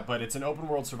say that, but it's an open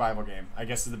world survival game, I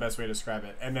guess is the best way to describe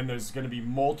it. And then there's going to be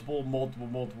multiple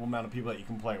amount of people that you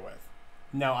can play with.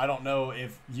 Now, I don't know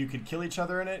if you could kill each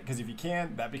other in it, because if you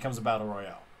can, that becomes a battle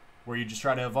royale, where you just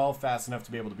try to evolve fast enough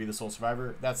to be able to be the sole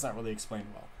survivor. That's not really explained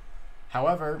well.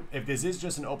 However, if this is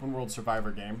just an open world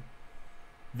survivor game,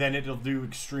 then it'll do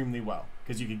extremely well,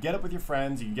 because you can get up with your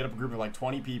friends, you can get up a group of like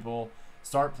 20 people,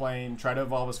 start playing, try to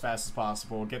evolve as fast as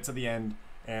possible, get to the end,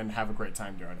 and have a great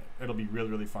time doing it. It'll be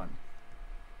really fun.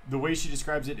 The way she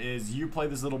describes it is you play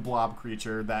this little blob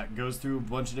creature that goes through a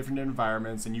bunch of different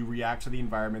environments, and you react to the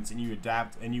environments, and you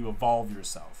adapt, and you evolve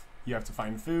yourself. You have to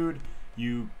find food,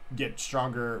 you get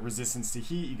stronger resistance to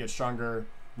heat, you get stronger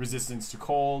resistance to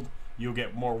cold, you'll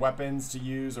get more weapons to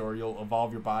use, or you'll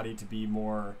evolve your body to be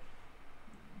more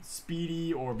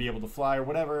speedy or be able to fly or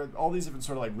whatever. All these different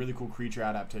sort of like really cool creature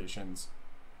adaptations.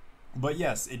 But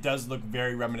yes, it does look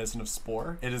very reminiscent of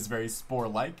Spore. It is very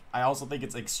Spore-like. I also think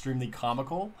it's extremely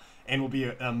comical and will be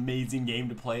an amazing game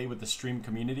to play with the stream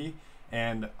community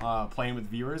and playing with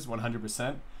viewers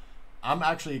 100%. I'm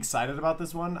actually excited about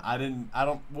this one.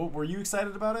 Were you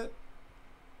excited about it?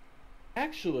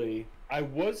 Actually, I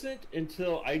wasn't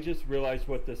until I just realized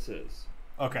what this is.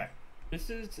 Okay. This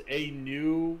is a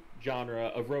new genre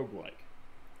of roguelike.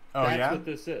 Oh, That's yeah? what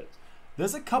this is.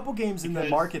 There's a couple games in the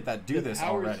market that do this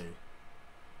already.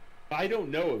 I don't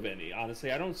know of any,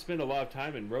 honestly. I don't spend a lot of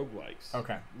time in roguelikes.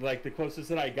 Okay. Like, the closest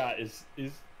that I got is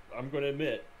I'm going to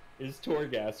admit, is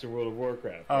Torghast in World of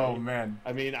Warcraft. Right? Oh, man.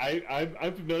 I mean,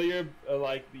 I'm familiar,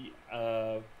 like,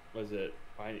 the, was it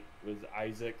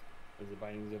Isaac? Was it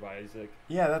Bindings of Isaac?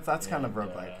 Yeah, that's kind of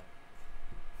roguelike.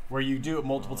 Where you do it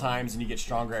multiple times and you get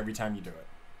stronger every time you do it.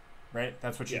 Right?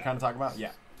 That's what you're kind of talking about?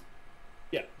 Yeah.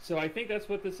 Yeah, so I think that's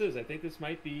what this is. I think this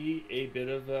might be a bit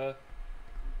of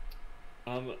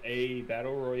a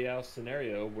battle royale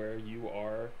scenario where you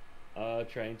are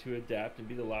trying to adapt and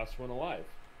be the last one alive.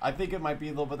 I think it might be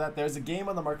a little bit of that. There's a game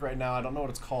on the market right now. I don't know what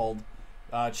it's called.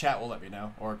 Chat will let me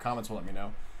know, or comments will let me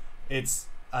know. It's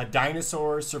a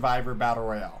dinosaur survivor battle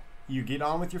royale. You get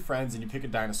on with your friends and you pick a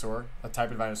dinosaur, a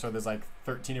type of dinosaur. There's like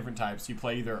 13 different types. You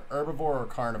play either herbivore or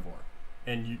carnivore,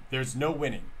 and there's no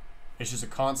winning. It's just a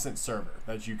constant server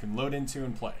that you can load into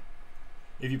and play.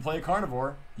 If you play a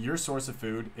carnivore, your source of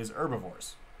food is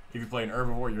herbivores. If you play an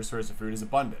herbivore, your source of food is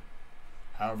abundant.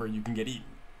 However, you can get eaten.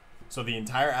 So the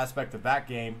entire aspect of that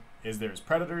game is there's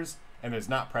predators and there's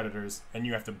not predators, and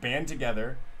you have to band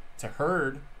together to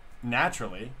herd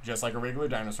naturally, just like a regular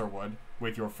dinosaur would,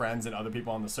 with your friends and other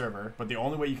people on the server. But the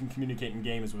only way you can communicate in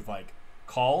game is with like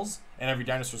calls, and every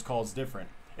dinosaur's call is different.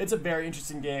 It's a very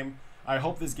interesting game. I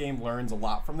hope this game learns a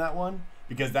lot from that one,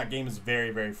 because that game is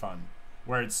very fun,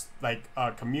 where it's like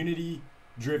a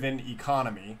community-driven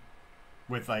economy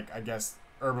with, like, I guess,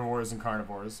 herbivores and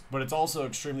carnivores, but it's also an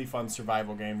extremely fun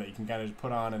survival game that you can kind of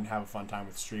put on and have a fun time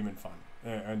with stream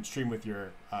and stream with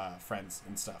your friends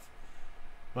and stuff.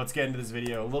 Let's get into this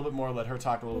video a little bit more, let her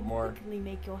talk a little bit more.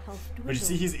 Make your health But you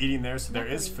see he's eating there, so there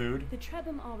is food. The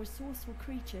Trebhum are resourceful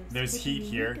creatures. There's heat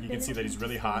here. You can see that he's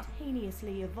really hot.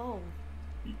 Spontaneously evolve.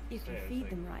 If you feed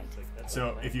them right.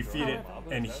 So if you feed it,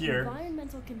 and here,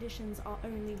 environmental conditions are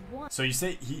only one. so you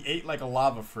say he ate like a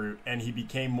lava fruit and he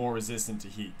became more resistant to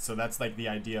heat. So that's like the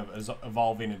idea of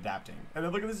evolving and adapting. And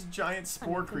then look at this giant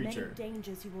spore creature.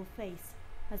 Dangers you will face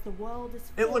as the world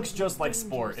is. It looks just like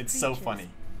Spore. It's so funny.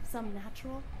 Some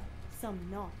natural, some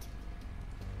not.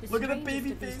 Look at the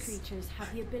baby face. face. These creatures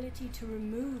have the ability to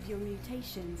remove your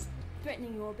mutations,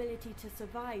 threatening your ability to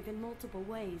survive in multiple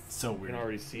ways. So You weird. can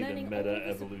already see the Learning meta all the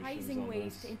evolutions surprising on ways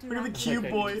this. to Look at the interact cube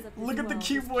with boy. creatures of this Look at the world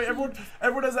cube is boy. key.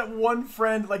 Everyone has that one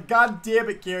friend. Like, God damn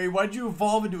it, Gary. Why'd you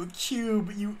evolve into a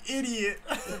cube, you idiot?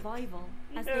 Survival,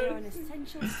 as they are an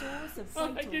essential source of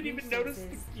vital I didn't even notice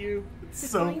resources. the cube. It's To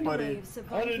so find a way funny. of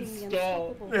surviving the Uninstall.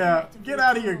 unstoppable Yeah, threat of get the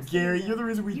out of here, eternal Gary. cylinder, You're the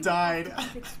reason we you died. have to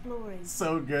keep exploring,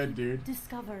 So good, dude.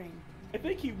 discovering. I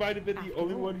think he might have been the After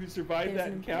only all, one who survived there's that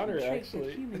an encounter, important trait actually.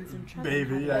 that humans and Trebhum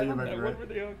Baby, have yeah, in you common. might be What right. were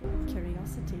they on?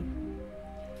 Curiosity.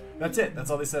 That's it. That's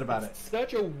all they said about it.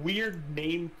 Such a weird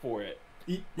name for it.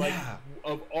 Like, Yeah.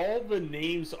 of all the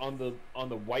names on the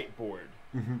whiteboard,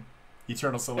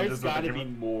 Eternal Cylinder there's is what got they're to be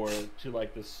giving. more to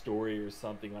like the story or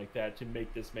something like that to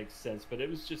make this make sense. But it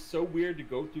was just so weird to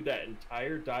go through that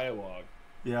entire dialogue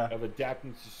Yeah. of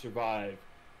adapting to survive,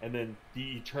 and then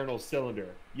the eternal cylinder.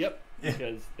 Yep, Yeah.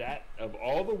 because that of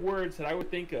all the words that I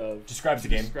would think of Describes to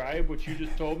the game. describe what you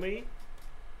just told me,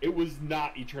 it was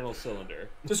not eternal cylinder.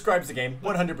 Describes the game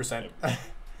 100%.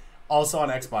 Also on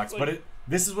Xbox, but Like-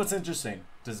 this is what's interesting.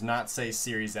 Does not say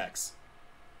Series X.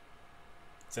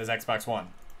 It says Xbox One.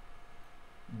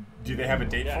 Do they have a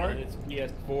date Yeah, for and it? it's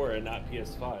PS4 and not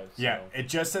PS5. So. Yeah, it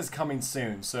just says coming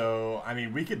soon. So, I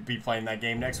mean, we could be playing that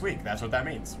game next week. That's what that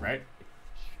means, right?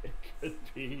 It could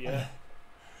be, yeah.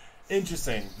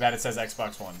 Interesting that it says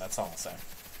Xbox One. That's all I'll say.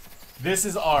 This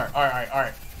is art. All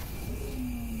right.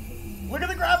 Look at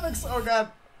the graphics. Oh,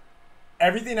 God.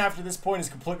 Everything after this point is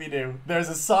completely new. There's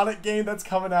a Sonic game that's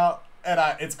coming out, and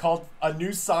it's called a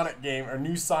new Sonic game, or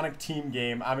new Sonic Team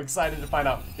game. I'm excited to find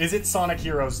out. Is it Sonic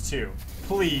Heroes 2?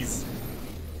 Please.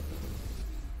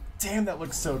 Damn, that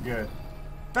looks so good.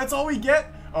 That's all we get?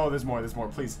 Oh, there's more.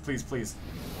 Please.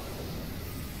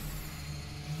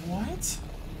 What?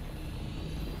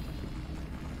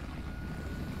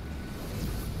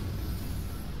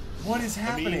 What is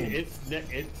happening? I mean,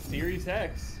 it's Series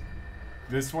X.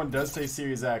 This one does say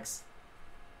Series X.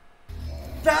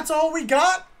 That's all we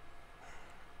got?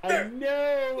 I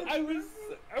know. I was.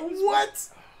 What?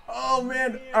 Oh,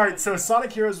 man. Alright, so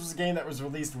Sonic Heroes was a game that was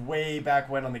released way back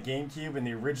when on the GameCube and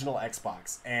the original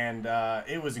Xbox. And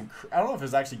it was, I don't know if it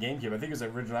was actually GameCube. I think it was the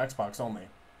original Xbox only.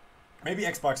 Maybe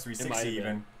Xbox 360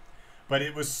 even. But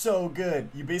it was so good.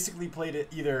 You basically played it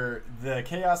either the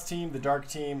Chaos Team, the Dark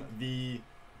Team, the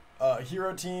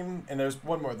Hero Team, and there's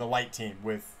one more, the Light Team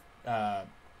with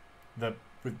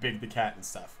Big the Cat and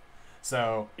stuff.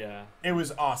 So yeah, it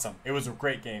was awesome. It was a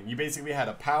great game. You basically had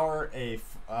a power, a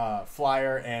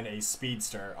flyer, and a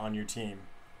speedster on your team,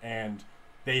 and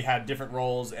they had different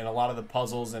roles, and a lot of the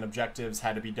puzzles and objectives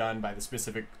had to be done by the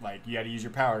specific, like, you had to use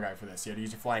your power guy for this, you had to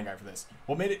use your flying guy for this.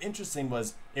 What made it interesting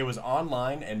was it was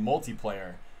online and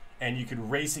multiplayer, and you could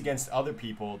race against other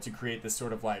people to create this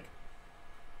sort of like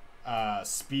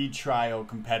speed trial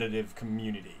competitive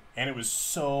community. And it was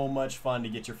so much fun to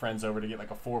get your friends over to get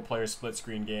like a 4-player split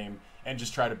screen game and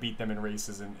just try to beat them in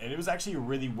races. And it was actually a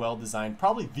really well designed,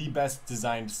 probably the best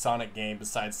designed Sonic game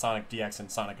besides Sonic DX and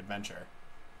Sonic Adventure.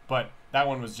 But that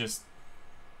one was just,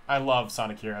 I love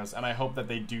Sonic Heroes, and I hope that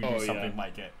they do something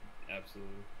like it.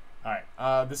 Absolutely.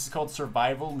 Alright, this is called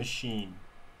Survival Machine.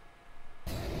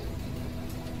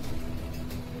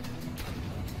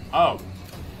 Oh,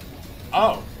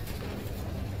 hello.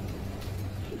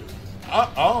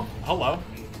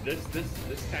 This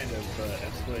kind of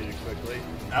escalated quickly.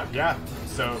 Yeah,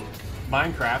 so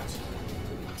Minecraft.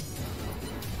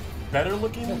 Better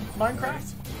looking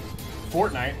Minecraft?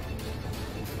 Fortnite.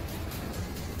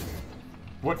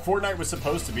 What Fortnite was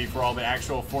supposed to be for all the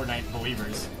actual Fortnite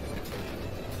believers.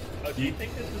 Do you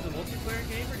think this is a multiplayer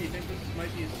game, or do you think this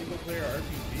might be a single-player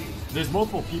RPG? There's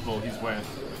multiple people he's with.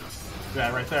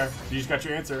 Yeah, right there. You just got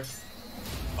your answer.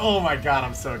 Oh my god,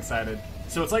 I'm so excited.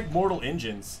 So it's like Mortal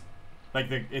Engines. Like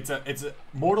it's a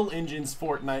Mortal Engines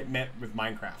Fortnite met with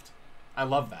Minecraft. I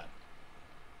love that.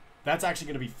 That's actually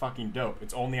going to be fucking dope.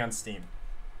 It's only on Steam.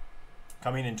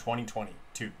 Coming in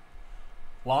 2022.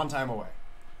 Long time away.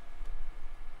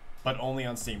 But only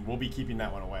on Steam. We'll be keeping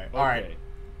that one away. Okay. Alright.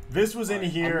 This was in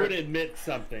here. I'm going to admit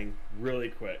something really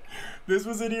quick. This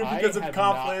was in here because of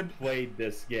Coughlin. I have not played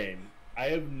this game. I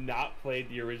have not played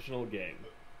the original game.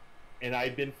 And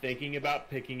I've been thinking about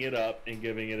picking it up and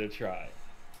giving it a try.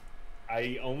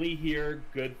 I only hear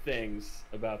good things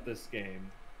about this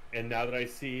game. And now that I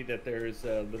see that there's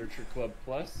a Literature Club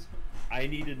Plus, I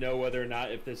need to know whether or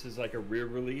not if this is like a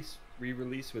re-release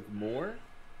with more,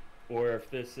 or if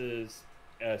this is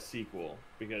a sequel.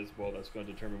 Because, well, that's going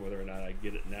to determine whether or not I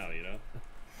get it now, you know?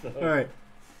 So, Alright.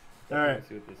 Let's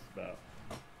see what this is about.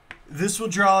 This will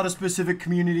draw out a specific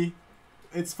community.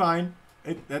 It's fine.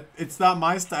 It's not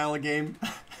my style of game.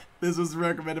 This was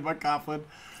recommended by Coughlin.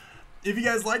 If you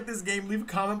guys like this game, leave a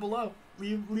comment below.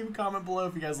 Leave a comment below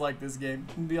if you guys like this game.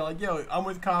 And be like, yo, I'm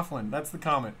with Coughlin. That's the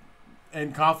comment.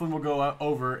 And Coughlin will go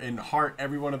over and heart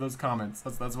every one of those comments.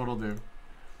 That's what he'll do.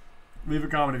 Leave a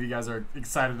comment if you guys are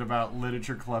excited about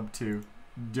Literature Club 2.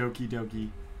 Doki Doki.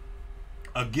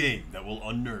 A game that will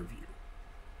unnerve you.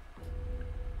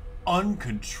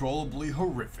 Uncontrollably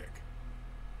horrific.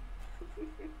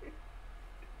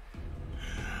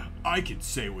 I can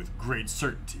say with great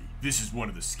certainty, this is one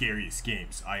of the scariest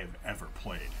games I have ever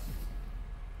played.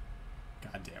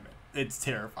 God damn it. It's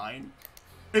terrifying.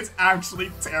 It's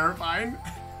actually terrifying.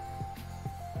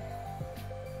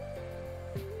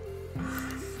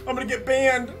 I'm gonna get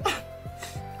banned.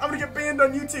 I'm gonna get banned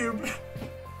on YouTube.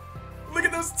 Look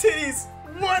at those titties.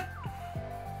 What?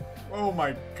 Oh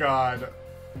my god.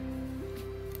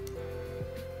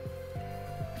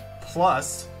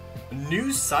 Plus,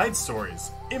 new side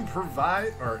stories, improved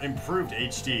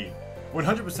HD,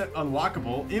 100%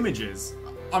 unlockable images.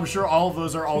 I'm sure all of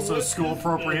those are also school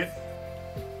appropriate.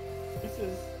 This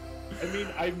is, I mean,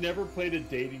 I've never played a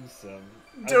dating sim.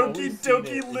 Doki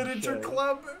Doki Literature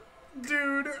Club,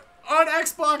 dude. On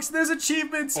Xbox, there's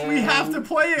achievements. We have to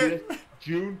play it.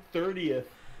 June 30th.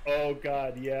 Oh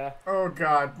God, yeah. Oh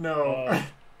God, no.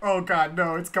 Oh God,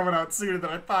 no. It's coming out sooner than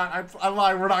I thought. I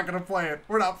lied. We're not gonna play it.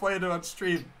 We're not playing it on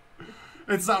stream.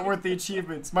 It's not worth the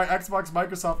achievements. My Xbox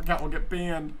Microsoft account will get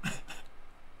banned.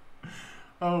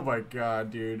 Oh my God,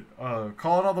 dude.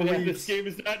 Calling all the Yeah, leagues. this game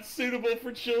is not suitable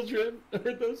for children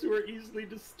or those who are easily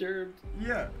disturbed.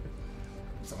 Yeah.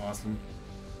 It's awesome.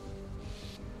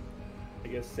 I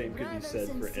guess same could be said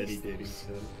for any dating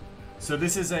sim. So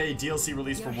this is a DLC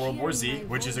release for World War Z,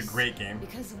 which is a great game.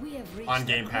 On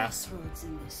Game Pass.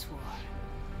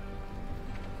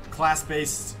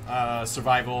 Class-based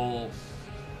survival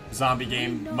zombie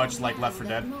game, much like Left 4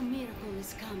 Dead.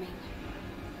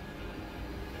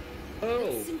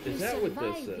 Oh, is that what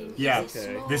this is? Yeah,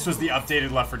 Okay. this was the updated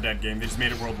Left 4 Dead game. They just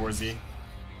made it World War Z.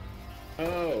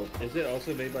 Oh, is it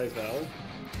also made by Valve?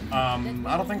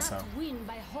 I don't think so.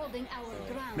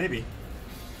 Maybe.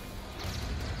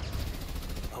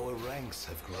 Our ranks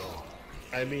have grown.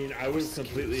 I mean, I would have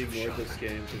completely ignored this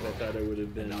game because I thought it would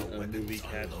have been a movie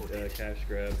cash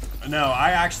grab. No,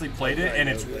 I actually played it, and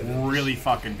it's really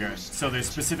fucking good. So there's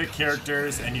specific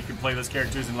characters, and you can play those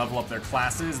characters and level up their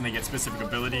classes, and they get specific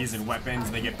abilities and weapons,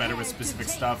 and they get better with specific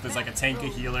stuff. There's like a tank, a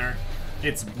healer.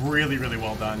 It's really, really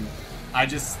well done. I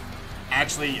just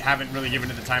actually haven't really given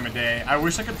it the time of day. I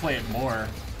wish I could play it more.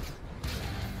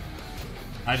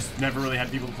 I just never really had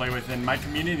people to play with, and my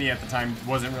community at the time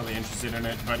wasn't really interested in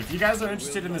it. But if you guys are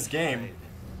interested in this game,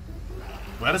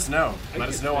 let us know. Let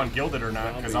us know on Gilded or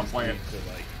not, because I'll play it.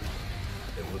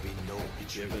 There will be no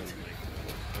Given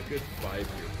like a good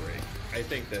 5-year break. I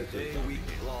think that's Today we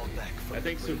claw back from I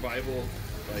think the brink. survival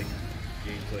like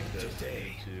games like this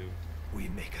Today we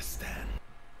make a stand.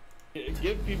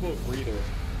 give people a breather.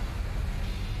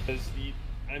 Because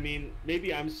I mean,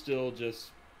 maybe I'm still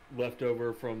just left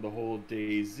over from the whole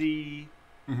DayZ.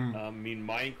 I mean,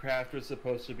 Minecraft was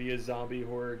supposed to be a zombie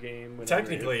horror game.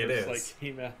 Technically it is. Like,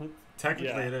 came out.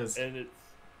 Technically it is. And it's.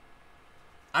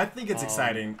 I think it's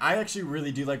exciting. I actually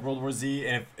really do like World War Z,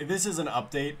 and if this is an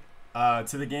update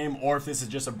to the game, or if this is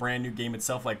just a brand new game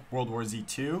itself, like World War Z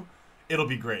 2, it'll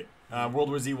be great. World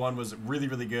War Z 1 was really,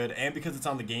 really good, and because it's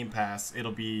on the Game Pass,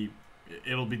 it'll be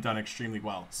done extremely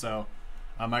well. So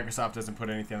Microsoft doesn't put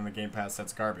anything on the Game Pass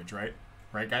that's garbage, right?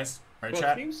 Right, guys? Right, Well,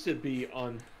 chat? it seems to be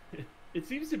on. It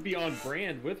seems to be on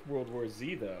brand with World War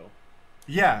Z, though.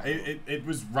 Yeah, it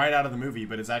was right out of the movie,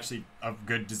 but it's actually a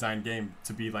good design game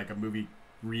to be like a movie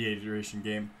reiteration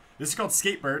game. This is called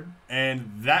Skatebird,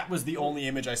 and that was the only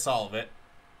image I saw of it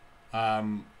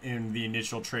in the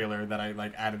initial trailer that I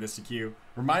like added this to queue.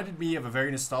 Reminded me of a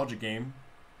very nostalgic game,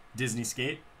 Disney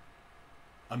Skate.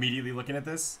 Immediately looking at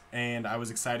this, and I was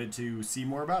excited to see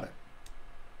more about it.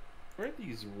 Where are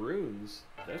these runes?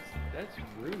 That's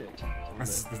runic. On the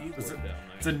keyboard down there.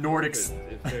 It's a Nordic.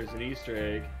 If there's an Easter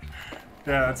egg.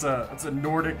 Yeah, it's a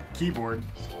Nordic keyboard.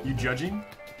 You judging?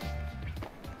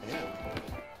 Yeah.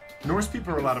 Norse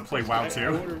people are allowed to play WoW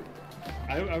too.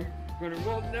 I'm gonna.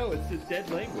 Well, no, it's a dead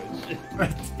language.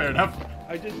 That's fair enough.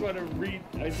 I just want to read.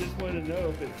 I just want to know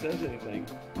if it says anything.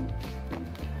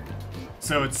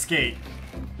 So it's Skate,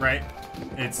 right?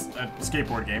 It's a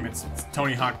skateboard game. It's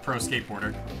Tony Hawk Pro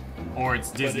Skateboarder, or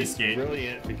it's Disney But it's Skate.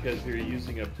 brilliant because you're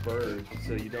using a bird,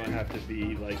 so you don't have to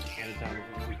be like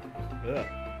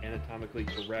anatomically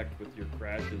correct with your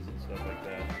crashes and stuff like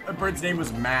that. That bird's name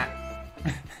was Matt,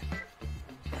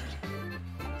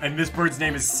 and this bird's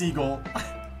name is Seagull,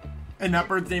 and that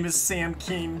bird's name is Sam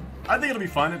King. I think it'll be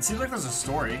fun. It seems like there's a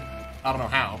story. I don't know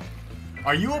how.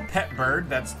 Are you a pet bird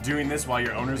that's doing this while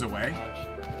your owner's away?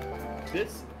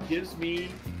 This gives me.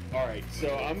 Alright,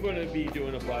 so I'm going to be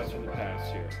doing a blast from the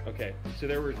past here. Okay, so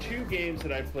there were 2 games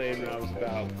that I played when I was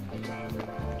about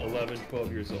 11,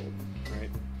 12 years old, right?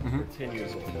 Or 10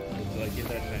 years old, like in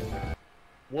that time frame.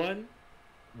 One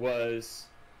was,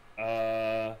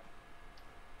 it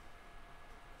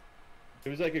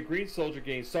was like a Green Soldier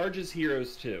game, Sarge's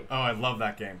Heroes 2. Oh, I love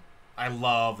that game. I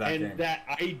love that game. And that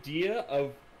idea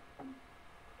of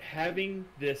having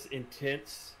this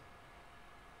intense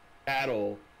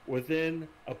battle within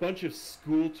a bunch of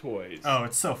school toys. Oh,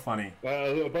 it's so funny.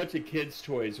 A bunch of kids'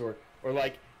 toys, or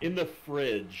like in the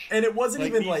fridge. And it wasn't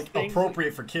even these like things-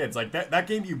 appropriate for kids. Like that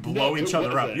game, you blow No, each it other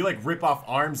up. wasn't. You like rip off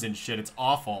arms and shit. It's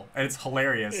awful and it's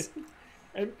hilarious.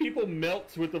 And people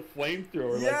melt with a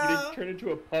flamethrower. Like Yeah. you didn't turn into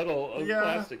a puddle of Yeah.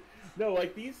 plastic. No,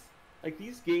 like these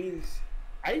games.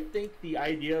 I think the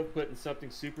idea of putting something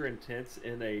super intense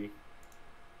in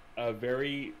a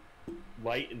very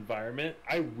light environment,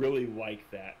 I really like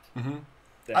that.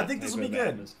 I think this will be good.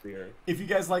 Atmosphere. If you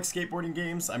guys like skateboarding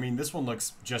games, I mean, this one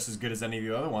looks just as good as any of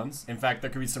the other ones. In fact, there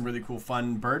could be some really cool,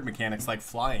 fun bird mechanics like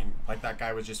flying, like that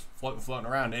guy was just floating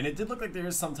around. And it did look like there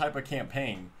is some type of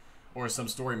campaign or some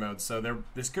story mode. So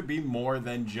this could be more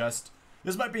than just.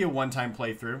 This might be a one-time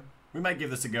playthrough. We might give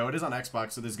this a go. It is on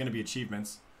Xbox, so there's going to be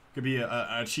achievements. Could be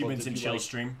achievements in chill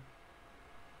stream.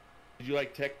 Did you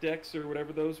like tech decks or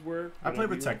whatever those were? I played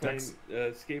with tech decks.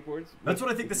 Skateboards. That's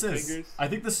what I think this is. Fingers? I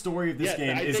think the story of this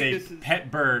game I is think a pet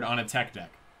bird on a tech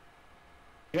deck.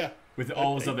 Yeah. With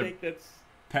all his other think that's...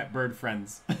 pet bird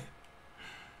friends.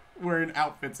 Wearing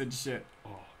outfits and shit.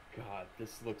 Oh, God.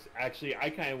 This looks... Actually, I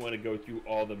kind of want to go through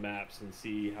all the maps and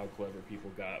see how clever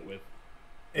people got with...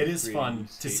 It is fun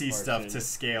to see stuff to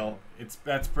scale.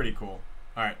 That's pretty cool.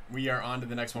 Alright, we are on to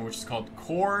the next one, which is called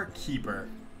Core Keeper.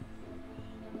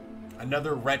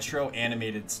 Another retro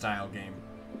animated style game.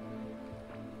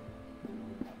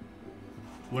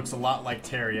 Looks a lot like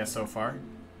Terraria so far.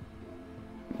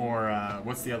 Or,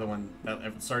 what's the other one?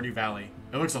 Stardew Valley.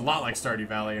 It looks a lot like Stardew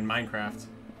Valley in Minecraft.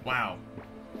 Wow.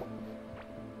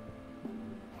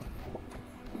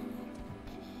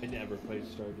 I never played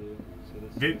Stardew, so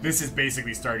this is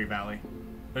basically Stardew Valley.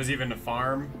 There's even a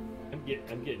farm. I'm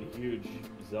getting huge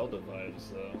Zelda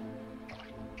vibes, though.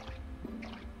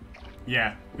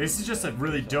 Yeah, this is just a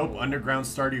really dope underground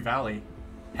Stardew Valley.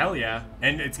 Hell yeah.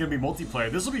 And it's going to be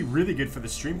multiplayer. This will be really good for the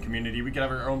stream community. We could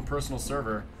have our own personal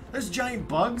server. There's giant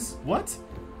bugs? What?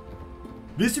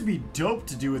 This would be dope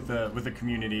to do with the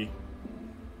community.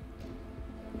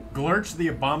 Glurch the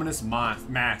Abominous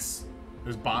Mass.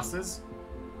 There's bosses?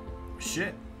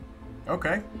 Shit.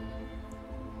 Okay.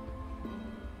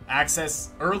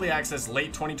 Early access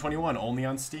late 2021, only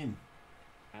on Steam.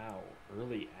 Ow,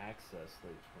 early access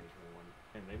late 2021.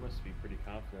 And they must be pretty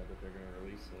confident that they're going to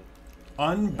release it.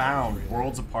 Unbound,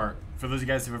 Worlds Apart. For those of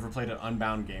you guys who've ever played an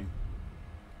Unbound game.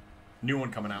 New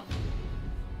one coming out.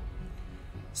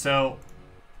 So,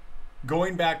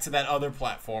 going back to that other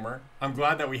platformer, I'm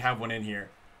glad that we have one in here.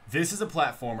 This is a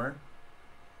platformer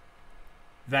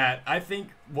that I think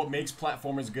what makes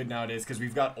platformers good nowadays, because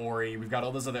we've got Ori, we've got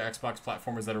all those other Xbox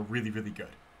platformers that are really, really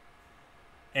good.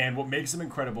 And what makes them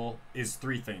incredible is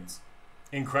three things.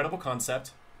 Incredible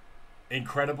concept,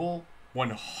 incredible,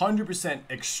 100%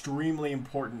 extremely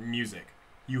important music.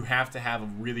 You have to have a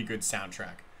really good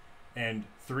soundtrack. And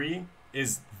three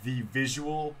is the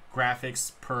visual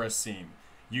graphics per a scene.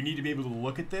 You need to be able to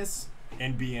look at this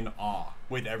and be in awe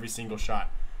with every single shot.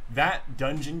 That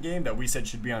dungeon game that we said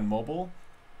should be on mobile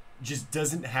just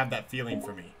doesn't have that feeling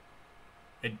for me.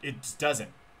 It just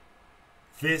doesn't.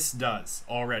 This does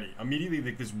already. Immediately,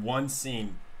 like this one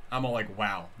scene, I'm all like,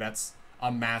 wow, that's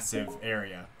a massive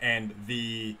area. And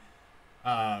the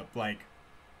like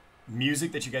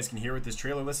music that you guys can hear with this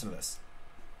trailer, listen to this.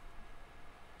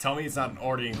 Tell me it's not an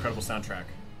already incredible soundtrack.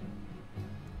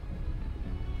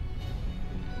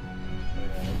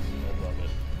 I love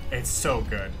it. It's so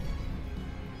good.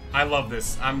 I love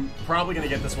this. I'm probably going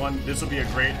to get this one. This will be a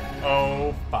great...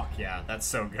 Oh, fuck yeah. That's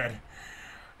so good.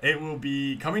 It will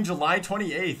be coming July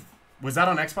 28th. Was that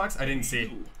on Xbox? I didn't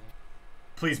see.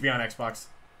 Please be on Xbox.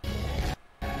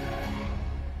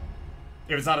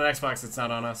 If it's not on Xbox, it's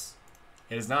not on us.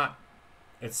 It is not.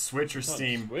 It's Switch or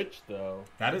Steam. Switch, though.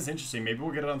 That is interesting. Maybe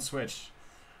we'll get it on Switch.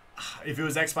 If it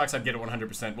was Xbox, I'd get it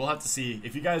 100%. We'll have to see.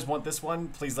 If you guys want this one,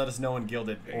 please let us know in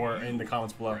Gilded or in the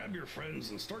comments below. Grab your friends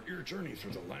and start your journey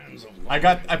through the lands of I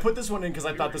put this one in because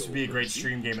I thought this would be a great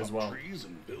stream game as well. Trees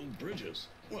and build bridges.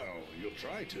 Well, you'll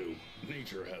try to.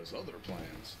 Nature has other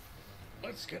plans.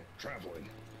 Let's get traveling.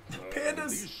 Pandas!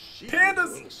 These sheep Pandas!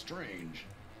 are a little strange.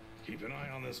 Keep an eye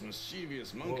on this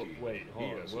mischievous monkey. Wait, hold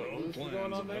he on. has What no is plans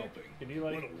going on of there? helping. Can you,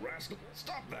 like... Little rascal,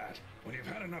 stop that! When you've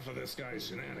had enough of this guy's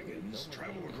shenanigans,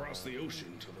 travel across the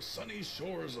ocean to the sunny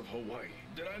shores of Hawaii.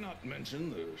 Did I not mention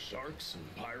the sharks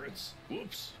and pirates?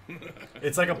 Whoops.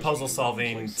 It's like a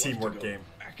puzzle-solving teamwork game.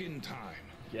 Back in time.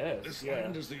 Yes, This yeah.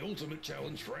 land is the ultimate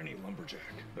challenge for any lumberjack.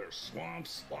 There's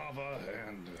swamps, lava,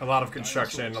 and A lot of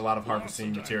construction, dinosaurs. a lot of Lots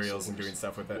harvesting materials and dinosaurs. doing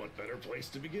stuff with it. What better place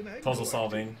to begin egg Puzzle collecting?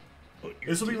 solving. Put your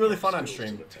This will be team really fun on skills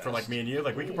to stream the for like test. me and you.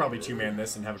 Like we could probably two-man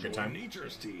this and have a good Join time.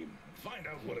 Nature's team. Find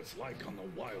out what it's like on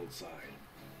the wild side.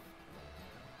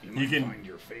 You You might can- find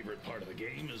your favorite part of the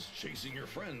game is chasing your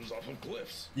friends off of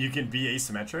cliffs. You can be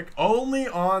asymmetric only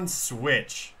on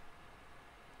Switch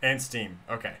and Steam.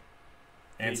 Okay,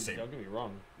 and Hey, Steam. Don't get me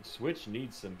wrong. Switch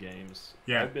needs some games.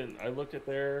 Yeah. I looked at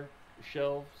their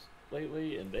shelves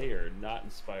lately, and they are not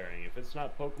inspiring. If it's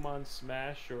not Pokemon,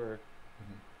 Smash, or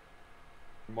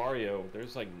Mario,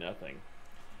 there's like nothing.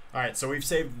 All right, so we've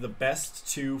saved the best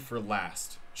two for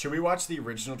last. Should we watch the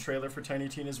original trailer for Tiny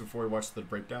Tina's before we watch the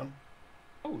breakdown?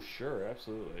 Oh, sure,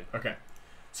 absolutely. Okay.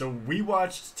 So we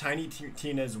watched Tiny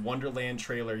Tina's Wonderland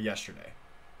trailer yesterday.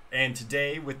 And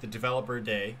today, with the developer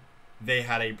day, they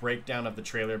had a breakdown of the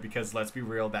trailer because, let's be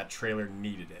real, that trailer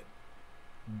needed it.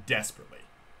 Desperately.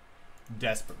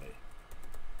 Desperately.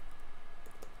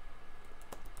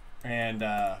 And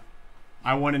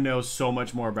I want to know so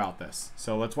much more about this.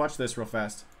 So let's watch this real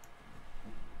fast.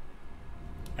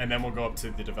 And then we'll go up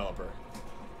to the developer.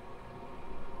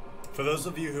 For those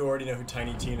of you who already know who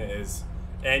Tiny Tina is,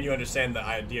 and you understand the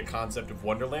idea concept of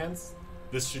Wonderlands,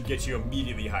 this should get you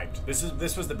immediately hyped.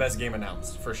 This was the best game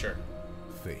announced, for sure.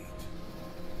 Fate.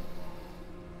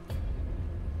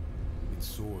 It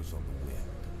soars on the wind.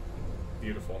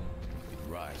 Beautiful. It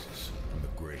rises from the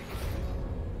grave.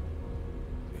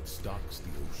 It stalks the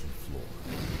ocean floor.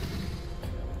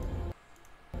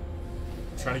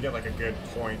 Trying to get like a good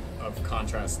point of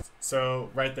contrast. So,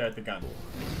 right there at the gun.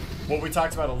 What we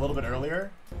talked about a little bit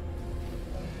earlier.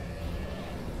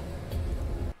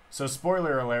 So,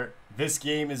 spoiler alert, this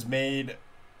game is made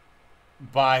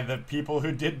by the people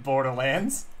who did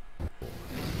Borderlands.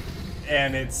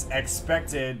 And it's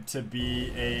expected to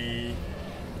be a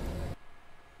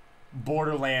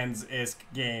Borderlands-esque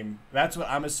game. That's what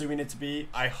I'm assuming it to be.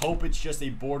 I hope it's just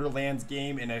a Borderlands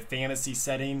game in a fantasy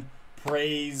setting.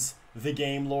 Praise the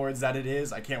game lords that it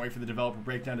is. I can't wait for the developer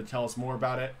breakdown to tell us more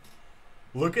about it.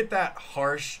 Look at that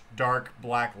harsh, dark,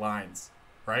 black lines,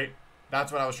 right?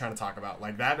 That's what I was trying to talk about.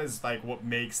 Like, that is like what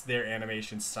makes their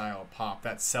animation style pop.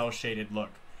 That cel-shaded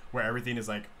look where everything is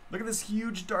like, look at this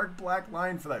huge dark black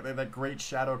line for that great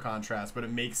shadow contrast, but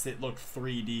it makes it look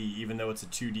 3D even though it's a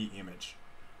 2D image.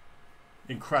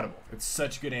 Incredible. It's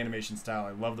such good animation style.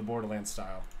 I love the Borderlands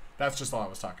style. That's just all I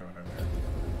was talking about over there.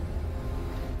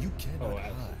 You cannot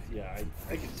hide. Yeah,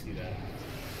 I can see that.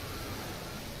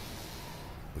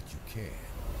 But you can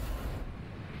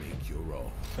make your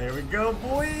own. There we go,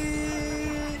 boy!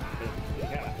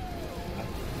 Yeah. I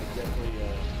definitely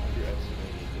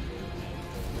underestimated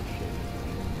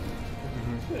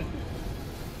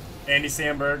the Andy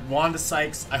Samberg, Wanda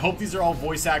Sykes. I hope these are all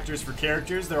voice actors for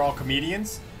characters. They're all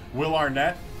comedians. Will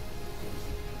Arnett.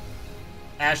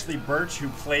 Ashley Birch, who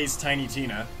plays Tiny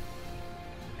Tina.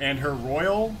 And Her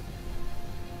Royal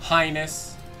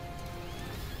Highness.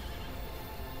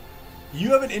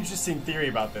 You have an interesting theory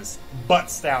about this. Butt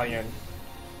Stallion.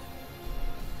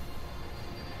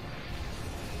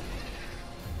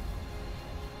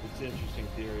 It's an interesting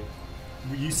theory.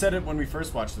 You said it when we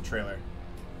first watched the trailer.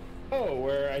 Oh,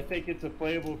 where I think it's a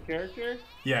playable character?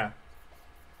 Yeah.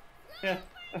 Yeah.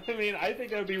 I mean, I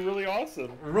think that would be really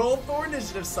awesome. Roll for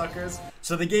initiative, suckers.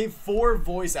 So they gave 4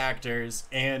 voice actors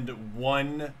and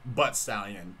 1 butt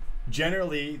stallion.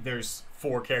 Generally, there's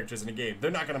 4 characters in a game.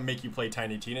 They're not going to make you play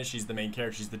Tiny Tina. She's the main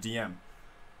character. She's the DM.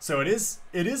 So it is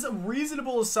a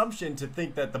reasonable assumption to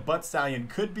think that the butt stallion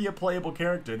could be a playable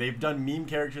character. They've done meme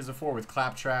characters before with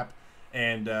Claptrap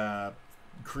and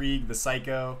Krieg the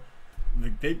Psycho.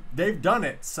 They've done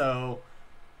it, so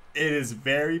it is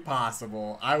very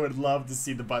possible. I would love to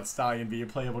see the butt stallion be a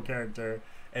playable character,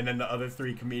 and then the other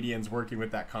 3 comedians working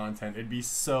with that content. It'd be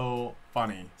so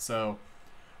funny. So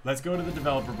let's go to the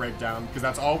developer breakdown, because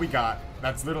that's all we got.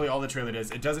 That's literally all the trailer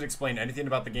is. It doesn't explain anything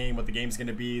about the game, what the game's going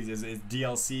to be. Is it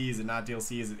DLC? Is it not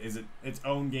DLC? Is it its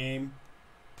own game?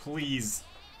 Please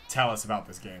tell us about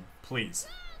this game. Please.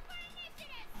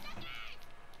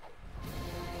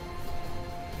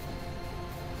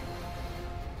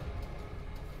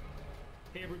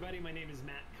 Hey everybody, my name is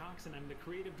Matt Cox and I'm the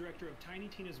creative director of Tiny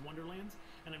Tina's Wonderlands,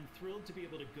 and I'm thrilled to be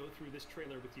able to go through this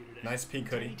trailer with you today. Nice pink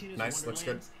hoodie. Tiny Tina's Nice, looks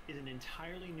good. is an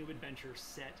entirely new adventure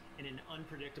set in an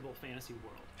unpredictable fantasy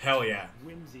world. Hell yeah.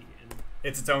 Whimsy and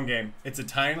It's its own game. It's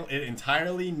an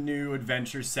entirely new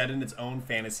adventure set in its own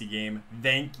fantasy game.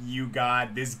 Thank you,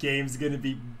 God. This game's gonna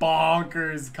be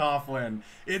bonkers, Coughlin.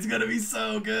 It's gonna be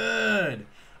so good.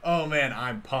 Oh man,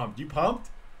 I'm pumped. You pumped?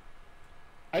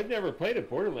 I've never played a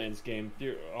Borderlands game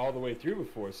all the way through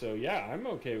before, so yeah, I'm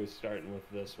okay with starting with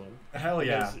this one. Hell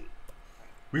yeah.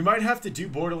 We might have to do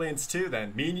Borderlands 2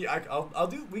 then. Me and you, I'll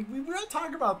do. We're gonna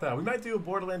talk about that. We might do a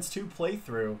Borderlands 2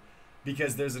 playthrough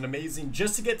because there's an amazing,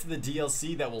 just to get to the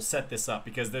DLC that will set this up,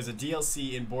 because there's a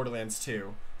DLC in Borderlands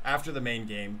 2 after the main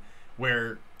game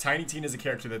where Tiny Tina is a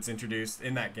character that's introduced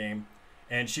in that game,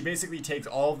 and she basically takes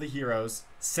all of the heroes,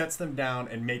 sets them down,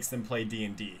 and makes them play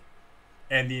D&D.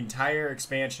 And the entire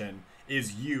expansion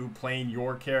is you playing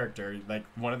your character, like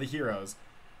one of the heroes,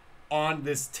 on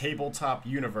this tabletop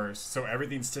universe. So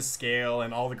everything's to scale,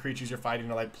 and all the creatures you're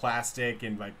fighting are like plastic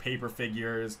and like paper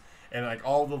figures, and like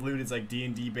all the loot is like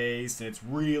D&D based, and it's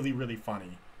really, really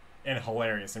funny and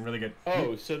hilarious and really good.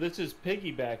 Oh, so this is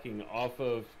piggybacking off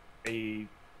of a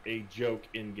a joke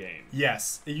in game.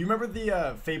 Yes. You remember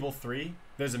the Fable 3?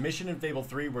 There's a mission in Fable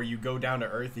 3 where you go down to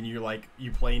Earth and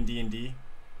you play in D&D.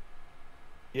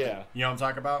 Yeah. You know what I'm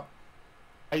talking about?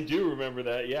 I do remember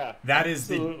that, yeah. That is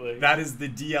absolutely. the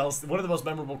DLC. One of the most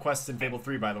memorable quests in Fable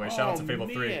 3, by the way. Shout out to Fable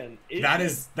 3. That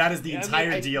is the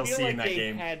entire DLC in that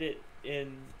game. Had it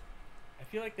in. I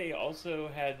feel like they also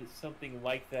had something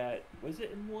like that. Was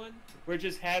it in 1? Where it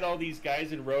just had all these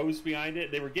guys in rows behind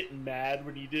it. They were getting mad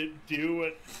when you didn't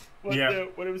do what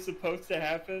it was supposed to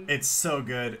happen. It's so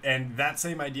good, and that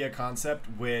same idea concept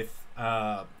with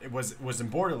it was in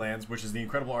Borderlands, which is the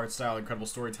incredible art style, incredible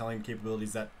storytelling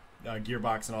capabilities that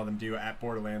Gearbox and all them do at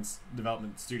Borderlands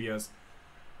Development Studios.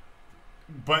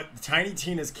 But Tiny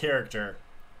Tina's character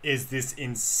is this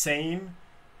insane,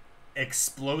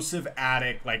 explosive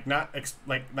addict, not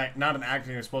an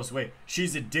acting explosive way.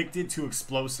 She's addicted to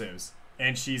explosives,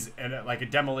 and she's like a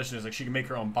demolitionist. Like she can make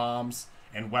her own bombs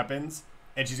and weapons,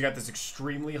 and she's got this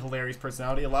extremely hilarious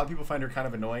personality. A lot of people find her kind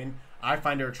of annoying. I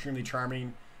find her extremely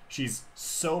charming. She's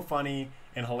so funny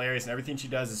and hilarious, and everything she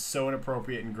does is so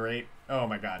inappropriate and great. Oh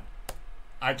my god.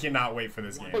 I cannot wait for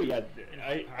this game. Oh yeah,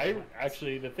 I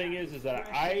actually, the thing is that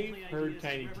I heard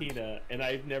Tiny Tina and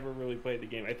I've never really played the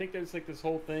game. I think there's like this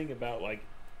whole thing about like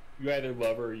you either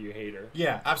love her or you hate her.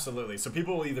 Yeah, absolutely. So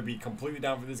people will either be completely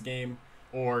down for this game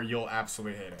or you'll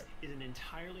absolutely hate it. Is an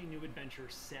entirely new adventure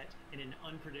set in an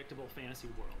unpredictable fantasy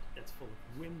world that's full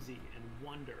of whimsy and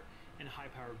wonder and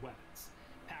high-powered weapons.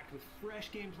 Packed with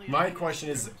fresh gameplay. My question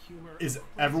is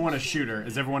everyone a shooter?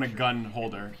 Is everyone a gun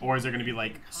holder? Or is there going to be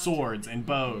like swords and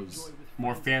bows?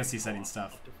 More fantasy setting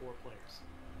stuff.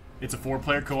 It's a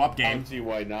 4-player co-op game. I don't see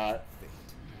why not.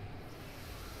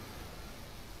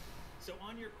 So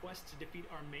on your quest to defeat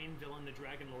our main villain, the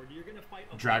Dragon Lord, you're going to fight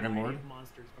a Dragon variety Lord of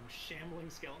monsters from shambling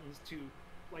skeletons to,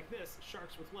 like this,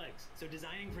 sharks with legs. So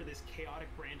designing for this chaotic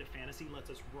brand of fantasy lets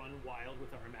us run wild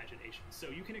with our imagination. So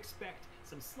you can expect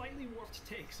some slightly warped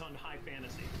takes on high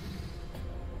fantasy.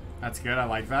 That's good. I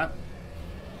like that.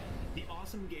 The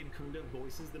awesome Gabe Kunda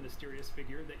voices the mysterious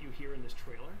figure that you hear in this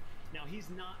trailer. Now, he's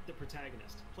not the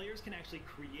protagonist. Players can actually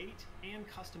create and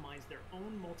customize their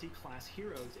own multi-class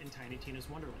heroes in Tiny Tina's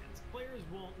Wonderlands. Players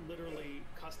won't literally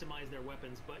customize their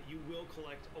weapons, but you will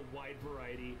collect a wide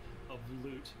variety of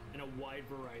loot and a wide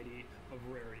variety of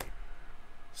rarity.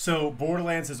 So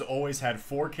Borderlands has always had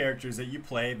 4 characters that you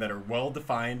play that are well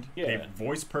defined. Yeah. They're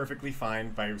voiced perfectly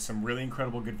fine by some really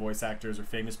incredible good voice actors or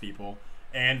famous people,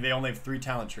 and they only have 3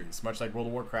 talent trees, much like World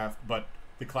of Warcraft, but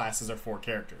the classes are 4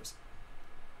 characters.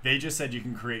 They just said you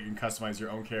can create and customize your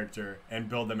own character and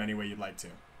build them any way you'd like to.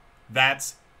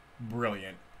 That's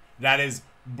brilliant. That is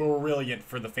brilliant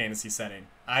for the fantasy setting.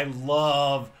 I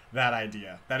love that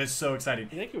idea. That is so exciting.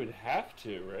 I think it would have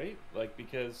to, right? Like,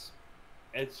 because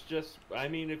it's just, I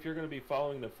mean, if you're going to be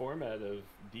following the format of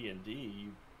D&D,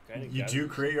 you kind of do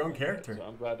create your own character. So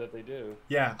I'm glad that they do.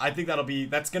 Yeah, I think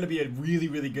that's going to be a really,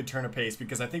 really good turn of pace,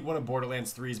 because I think one of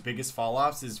Borderlands 3's biggest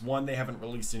fall-offs is, one, they haven't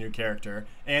released a new character,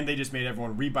 and they just made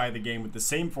everyone rebuy the game with the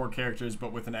same 4 characters,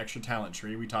 but with an extra talent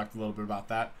tree. We talked a little bit about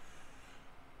that.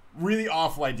 Really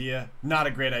awful idea. Not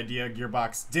a great idea.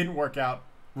 Gearbox didn't work out.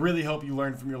 Really hope you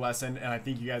learned from your lesson, and I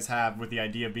think you guys have, with the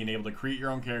idea of being able to create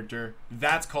your own character.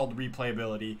 That's called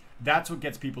replayability. That's what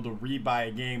gets people to rebuy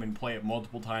a game and play it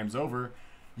multiple times over.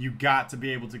 You got to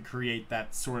be able to create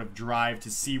that sort of drive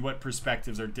to see what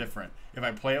perspectives are different. If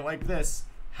I play it like this,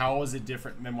 how is it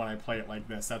different than when I play it like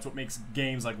this? That's what makes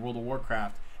games like World of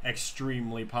Warcraft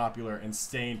extremely popular and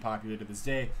staying popular to this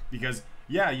day, because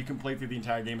yeah, you can play through the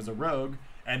entire game as a rogue,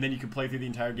 and then you can play through the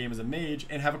entire game as a mage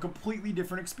and have a completely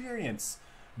different experience.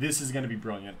 This is going to be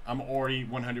brilliant. I'm already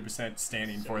 100%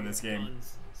 standing for this game.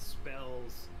 Guns,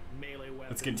 spells, melee weapons.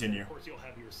 Let's continue. And of course, you'll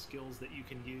have your skills that you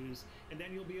can use, and then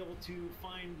you'll be able to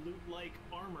find loot like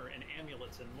armor and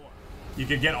amulets and more. You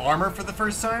could get armor for the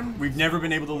first time. We've never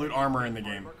been able to loot armor in the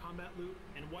game. Combat loot,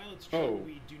 and while it's true,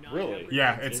 we do not really? have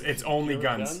Yeah, it's only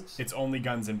guns. It's only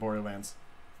guns in Borderlands.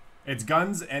 It's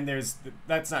guns, and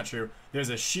that's not true. There's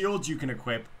a shield you can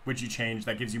equip, which you change,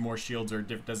 that gives you more shields or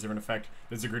does a different effect.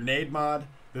 There's a grenade mod.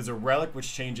 There's a relic,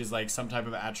 which changes like some type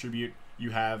of attribute you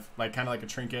have, like kind of like a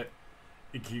trinket.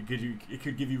 It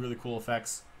could give you really cool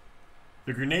effects.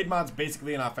 The grenade mod's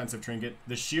basically an offensive trinket.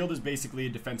 The shield is basically a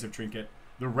defensive trinket.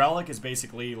 The relic is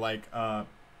basically like a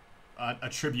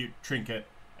tribute trinket,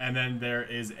 and then there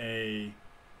is a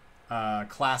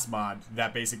class mod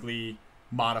that basically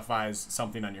modifies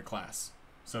something on your class.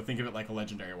 So think of it like a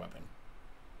legendary weapon.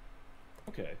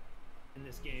 Okay. In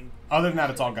this game, other than that,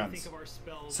 it's all guns. think of our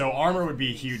spells So armor would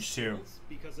be huge too.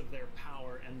 Because of their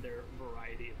power and their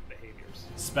variety of behaviors.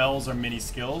 Spells are mini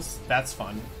skills. That's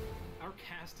fun. Our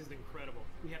cast is incredible.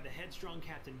 We have the headstrong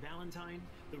Captain Valentine,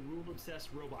 the rule-obsessed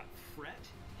robot Fret,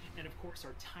 and of course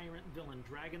our tyrant villain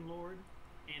Dragon Lord,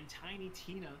 and Tiny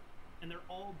Tina, and they're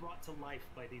all brought to life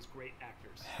by these great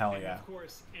actors. Hell yeah. And of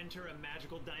course, enter a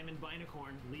magical diamond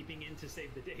binacorn leaping in to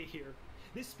save the day here.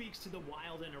 This speaks to the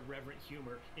wild and irreverent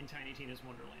humor in Tiny Tina's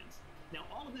Wonderlands. Now,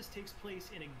 all of this takes place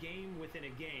in a game within a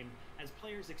game as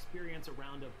players experience a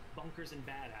round of bunkers and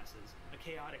badasses, a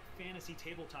chaotic fantasy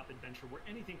tabletop adventure where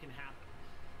anything can happen.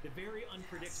 The very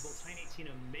unpredictable Tiny Tina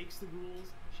makes the rules,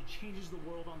 she changes the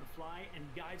world on the fly, and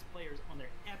guides players on their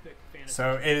epic fantasy.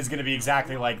 So it is going to be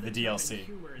exactly like the DLC.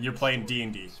 You're playing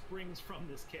D&D. Springs from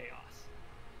this chaos.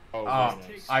 Oh,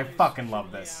 I fucking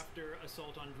love this. After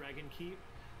Assault on Dragon Keep.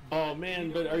 Oh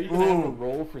man, but are you gonna have a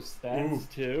roll for stats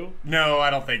too? No, I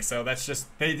don't think so. That's just,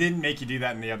 they didn't make you do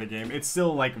that in the other game. It's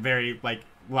still like very like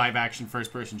live action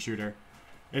first person shooter.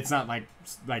 It's not like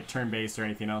turn based or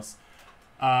anything else.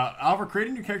 However,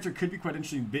 creating a new character could be quite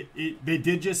interesting. They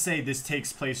did just say this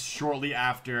takes place shortly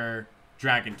after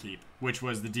Dragon Keep, which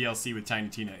was the DLC with Tiny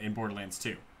Tina in Borderlands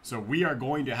 2. So we are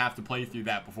going to have to play through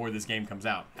that before this game comes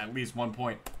out. At least one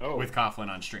point with Coughlin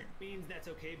on stream. Means that's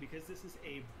okay because this is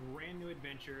a brand new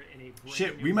adventure in a brand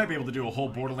Shit, new we might be able to do a whole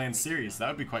Borderlands series. That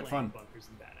would be quite fun. Bunkers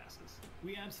and badasses.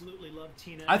 We absolutely love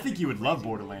Tina. I think you would love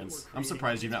Borderlands. I'm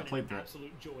surprised you've not played through it.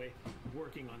 Absolute joy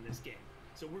working on this game.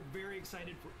 So we're very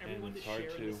excited for everyone to share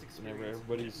this experience. Whenever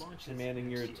everybody's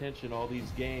commanding your attention, all these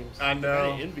games. I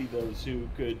know. I envy those who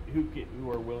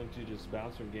are willing to just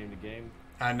bounce from game to game.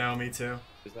 I know, me too.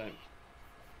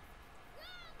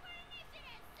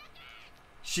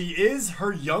 She is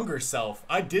her younger self.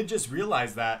 I did just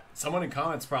realize that. Someone in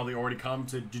comments probably already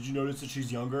commented, did you notice that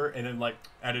she's younger? And then like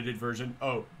edited version.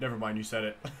 Oh, never mind, you said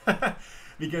it.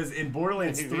 Because in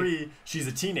Borderlands 3, she's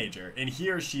a teenager. And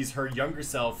here she's her younger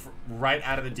self right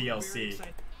out of the DLC.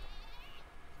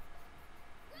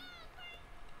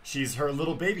 She's her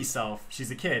little baby self. She's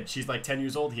a kid. She's like 10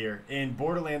 years old here. In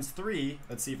Borderlands 3,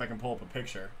 let's see if I can pull up a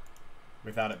picture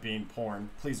without it being porn.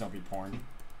 Please don't be porn.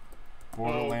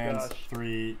 Borderlands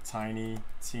 3, Tiny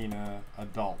Tina,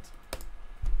 adult.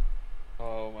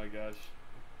 Oh my gosh.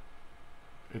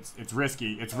 It's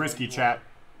risky. It's risky, chat.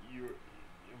 Oh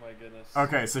my goodness.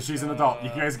 Okay, so she's an adult. You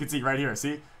guys can see right here.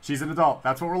 See? She's an adult.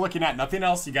 That's what we're looking at. Nothing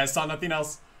else. You guys saw nothing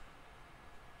else.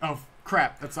 Oh,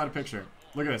 crap. That's not a picture.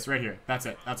 Look at this right here. That's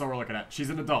it. That's all we're looking at. She's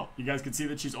an adult. You guys can see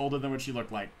that she's older than what she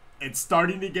looked like. It's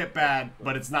starting to get bad,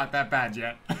 but it's not that bad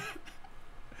yet.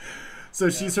 So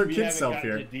she's her kid self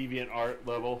here. To deviant art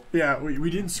level. Yeah, we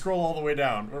didn't scroll all the way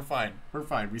down. We're fine. We're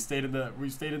fine. We stayed in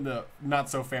the not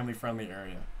so family friendly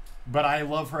area. But I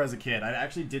love her as a kid. I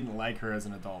actually didn't like her as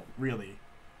an adult, really.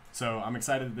 So I'm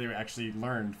excited that they actually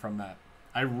learned from that.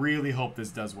 I really hope this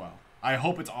does well. I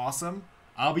hope it's awesome.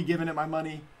 I'll be giving it my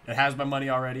money. It has my money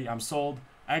already. I'm sold.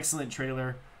 Excellent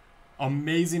trailer.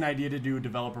 Amazing idea to do a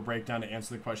developer breakdown to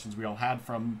answer the questions we all had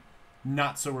from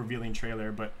not so revealing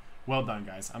trailer, but well done,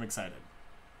 guys. I'm excited.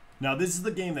 Now, this is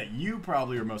the game that you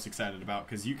probably are most excited about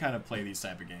because you kind of play these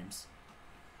type of games.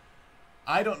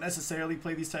 I don't necessarily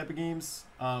play these type of games.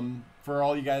 For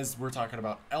all you guys, we're talking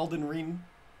about Elden Ring.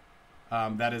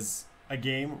 That is a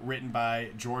game written by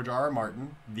George R.R.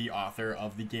 Martin, the author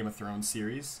of the Game of Thrones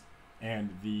series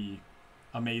and the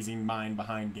amazing mind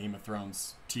behind Game of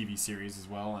Thrones TV series as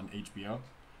well on HBO.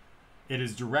 It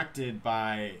is directed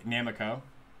by Namco,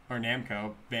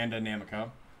 Bandai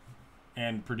Namco,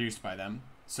 and produced by them.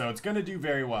 So it's going to do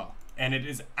very well. And it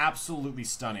is absolutely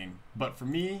stunning. But for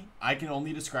me, I can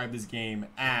only describe this game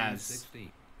as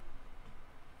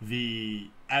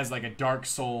like a Dark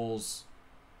Souls-esque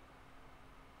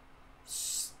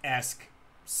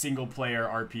single player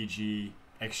RPG.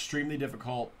 Extremely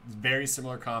difficult, very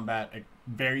similar combat,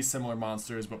 very similar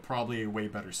monsters, but probably a way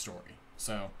better story.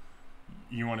 So,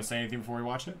 you want to say anything before we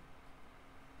watch it?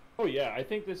 Oh yeah, I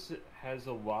think this has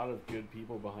a lot of good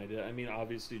people behind it. I mean,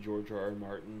 obviously George R.R.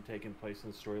 Martin taking place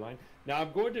in the storyline. Now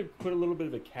I'm going to put a little bit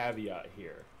of a caveat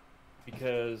here,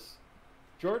 because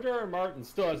George R.R. Martin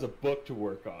still has a book to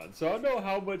work on. So I don't know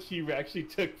how much he actually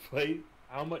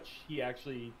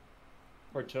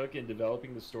partook in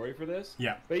developing the story for this.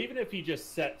 Yeah. But even if he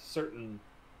just set certain...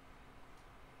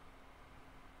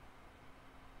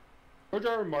 George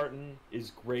R.R. Martin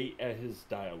is great at his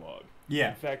dialogue.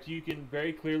 Yeah. In fact, you can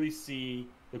very clearly see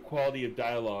the quality of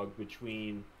dialogue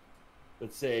between,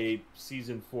 let's say,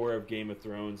 Season 4 of Game of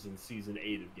Thrones and Season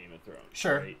 8 of Game of Thrones.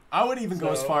 Sure. Right? I would even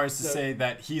go as far as to say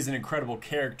that he's an incredible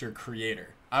character creator.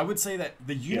 I would say that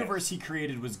the universe he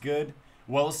created was good,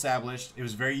 well established. It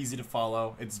was very easy to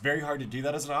follow. It's very hard to do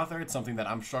that as an author. It's something that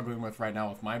I'm struggling with right now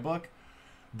with my book.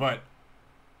 But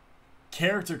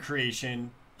character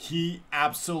creation, He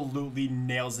absolutely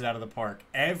nails it out of the park.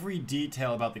 Every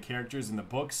detail about the characters in the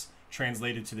books,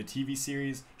 translated to the TV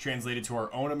series, translated to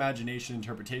our own imagination,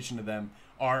 interpretation of them,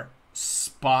 are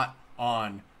spot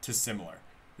on to similar.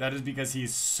 That is because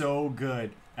he's so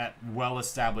good at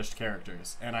well-established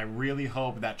characters, and I really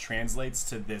hope that translates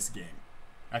to this game.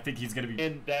 I think he's going to be...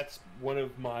 And that's one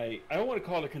of my... I don't want to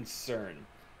call it a concern,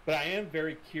 but I am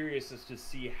very curious as to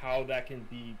see how that can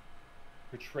be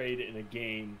portrayed in a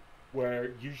game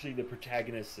where usually the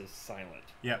protagonist is silent.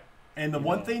 Yep. And the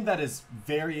one thing that is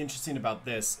very interesting about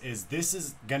this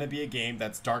is going to be a game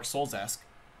that's Dark Souls-esque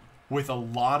with a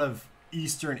lot of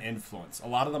Eastern influence. A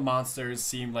lot of the monsters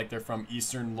seem like they're from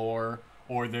Eastern lore,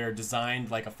 or they're designed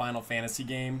like a Final Fantasy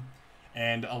game.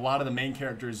 And a lot of the main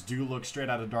characters do look straight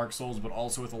out of Dark Souls, but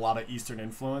also with a lot of Eastern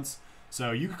influence.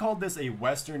 So you could call this a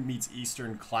Western meets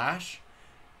Eastern clash.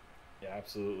 It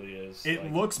absolutely is.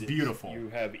 It looks beautiful. You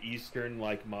have Eastern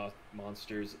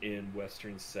monsters in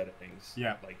Western settings.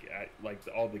 Yeah, like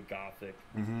all the Gothic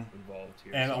involved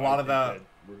here. And so a lot of the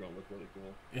we're gonna look really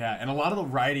cool. Yeah, and a lot of the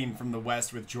writing from the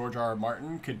West with George R.R.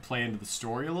 Martin could play into the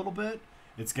story a little bit.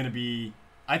 It's gonna be,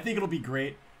 I think it'll be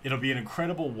great. It'll be an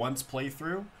incredible once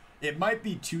playthrough. It might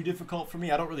be too difficult for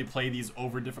me. I don't really play these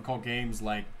over difficult games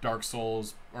like Dark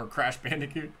Souls or Crash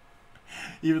Bandicoot.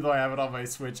 Even though I have it on my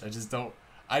Switch,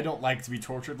 I don't like to be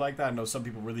tortured like that. I know some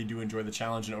people really do enjoy the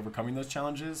challenge and overcoming those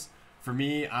challenges. For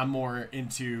me, I'm more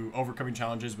into overcoming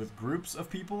challenges with groups of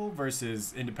people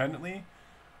versus independently.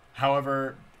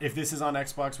 However, if this is on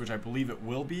Xbox, which I believe it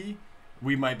will be,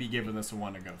 we might be giving this a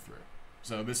one to go through.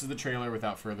 So this is the trailer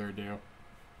without further ado.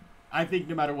 I think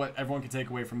no matter what everyone can take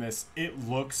away from this, it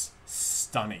looks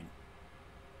stunning.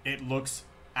 It looks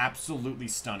absolutely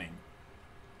stunning.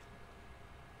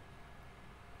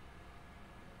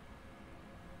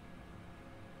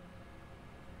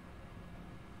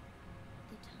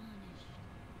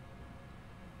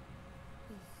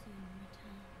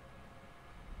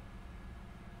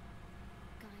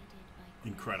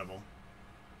 Incredible.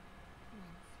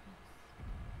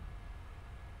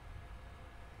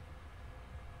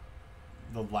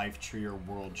 The life tree or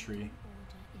world tree.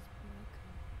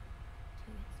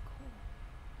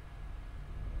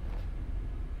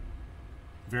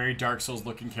 Very Dark Souls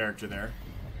looking character there.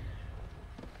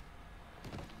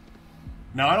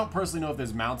 Now, I don't personally know if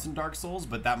there's mounts in Dark Souls,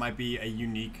 but that might be a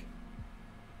unique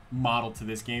model to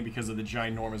this game because of the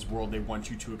ginormous world they want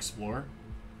you to explore.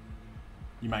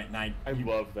 You might not. I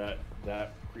love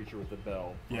that creature with the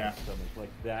bell. Yeah.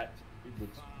 Like that, it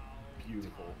looks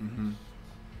beautiful.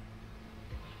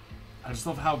 I just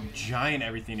love how giant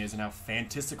everything is and how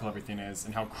fantastical everything is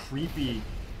and how creepy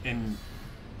and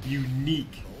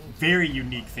unique, very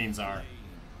unique things are.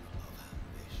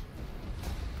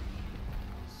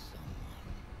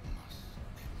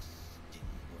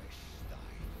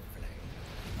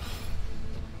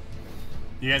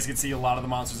 You guys can see a lot of the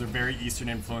monsters are very Eastern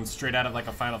influenced, straight out of like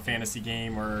a Final Fantasy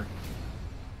game or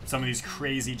some of these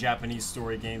crazy Japanese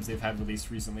story games they've had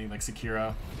released recently, like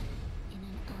Sekiro.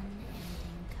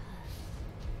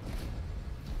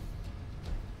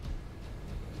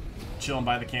 Chilling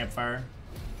by the campfire.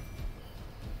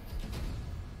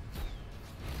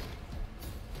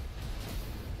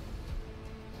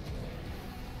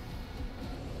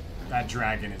 That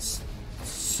dragon is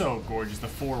so gorgeous. The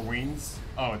four wings.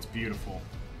 Oh, it's beautiful.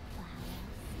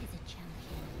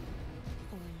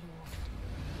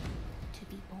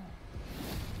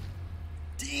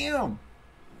 Damn!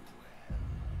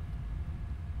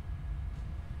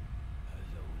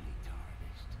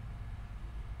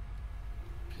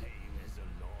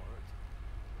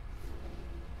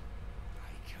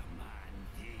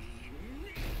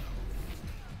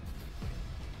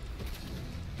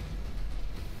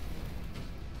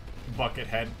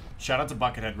 Buckethead. Shout out to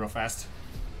Buckethead real fast.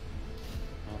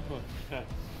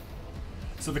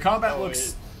 So the combat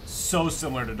looks so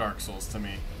similar to Dark Souls to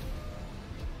me.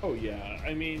 Oh yeah,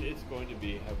 I mean it's going to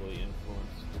be heavily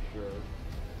influenced for sure.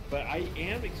 But I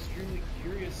am extremely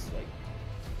curious, like,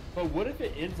 but what if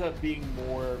it ends up being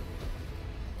more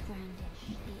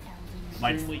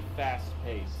extremely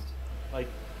fast-paced? Like,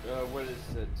 what is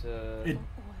it?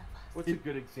 What's a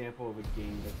good example of a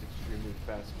game that's extremely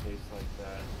fast-paced like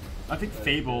that? I think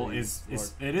Fable is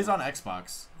it is on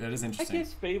Xbox. That is interesting. I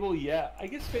guess Fable, yeah. I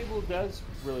guess Fable does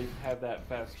really have that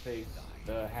fast-paced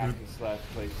hack and slash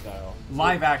play style.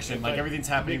 Live action, like everything's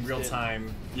happening real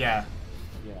time. Yeah.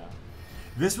 Yeah.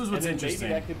 This was what's interesting.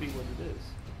 Maybe that could be what it is.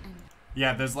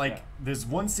 Yeah, there's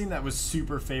one scene that was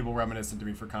super Fable reminiscent to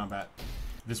me for combat.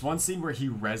 This one scene where he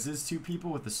reses two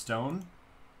people with a stone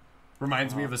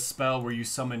reminds me of a spell where you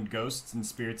summon ghosts and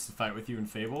spirits to fight with you in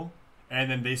Fable. And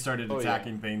then they started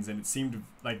attacking things, and it seemed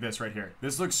like this right here.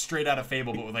 This looks straight out of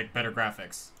Fable, but with like better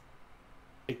graphics.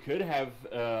 It could have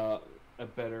a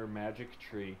better magic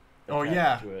tree. Oh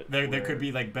yeah, to it, there could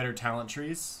be like better talent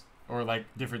trees or like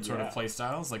different sort of play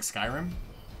styles, like Skyrim.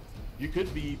 You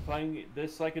could be playing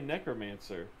this like a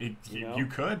necromancer. You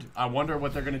could. I wonder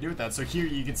what they're gonna do with that. So here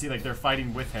you can see like they're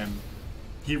fighting with him.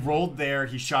 He rolled there.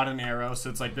 He shot an arrow. So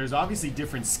it's like there's obviously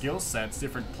different skill sets,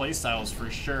 different play styles for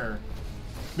sure.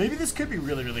 Maybe this could be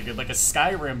really, really good. Like a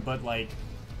Skyrim, but like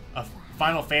a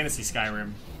Final Fantasy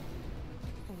Skyrim.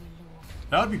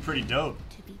 That would be pretty dope.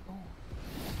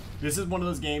 This is one of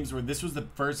those games where this was the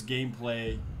first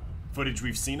gameplay footage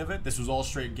we've seen of it. This was all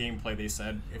straight gameplay, they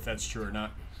said, if that's true or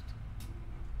not.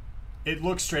 It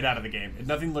looks straight out of the game.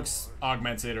 Nothing looks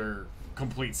augmented or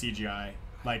complete CGI.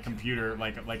 Like computer,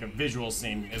 like a visual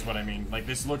scene is what I mean. Like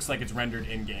this looks like it's rendered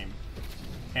in-game.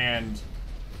 And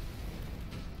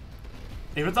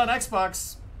if it's on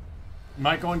Xbox, it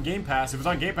might go on Game Pass. If it's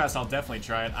on Game Pass, I'll definitely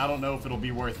try it. I don't know if it'll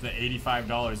be worth the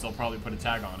 $85 they'll probably put a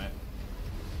tag on it.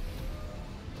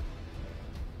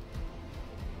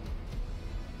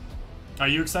 Are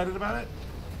you excited about it?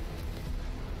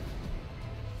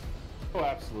 Oh,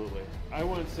 absolutely. I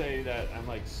wouldn't say that I'm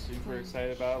like super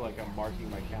excited about it, like I'm marking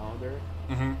my calendar.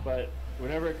 But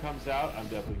whenever it comes out, I'm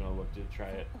definitely going to look to try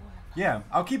it. Yeah,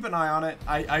 I'll keep an eye on it.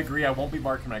 I agree, I won't be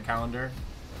marking my calendar.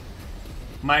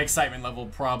 My excitement level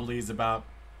probably is about,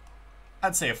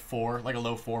 I'd say a 4, like a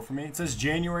low 4 for me. It says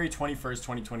January 21st,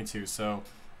 2022, so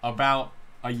about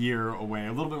a year away.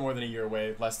 A little bit more than a year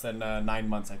away, less than 9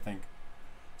 months, I think.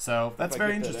 So that's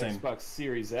very interesting. That Xbox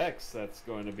Series X, that's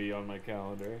going to be on my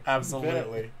calendar.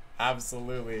 Absolutely.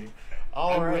 Absolutely.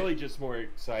 I'm really just more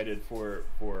excited for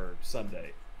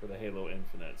Sunday, for the Halo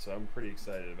Infinite, so I'm pretty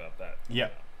excited about that.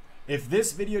 Yep. If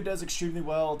this video does extremely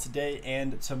well today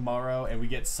and tomorrow, and we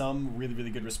get some really, really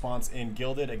good response in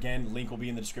Gilded, again, link will be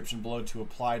in the description below to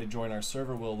apply to join our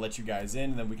server. We'll let you guys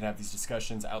in, and then we can have these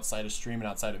discussions outside of stream and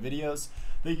outside of videos.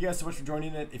 Thank you guys so much for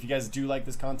joining it. If you guys do like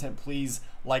this content, please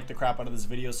like the crap out of this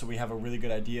video so we have a really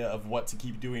good idea of what to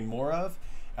keep doing more of.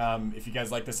 If you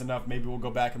guys like this enough, maybe we'll go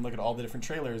back and look at all the different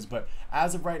trailers. But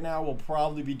as of right now, we'll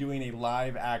probably be doing a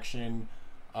live action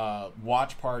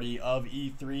watch party of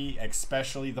E3,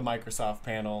 especially the Microsoft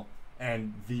panel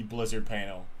and the Blizzard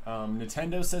panel.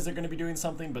 Nintendo says they're going to be doing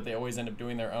something, but they always end up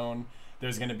doing their own.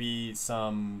 There's going to be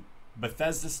some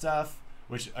Bethesda stuff,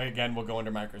 which again will go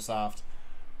under Microsoft.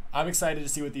 I'm excited to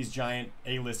see what these giant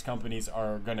A-list companies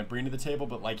are going to bring to the table,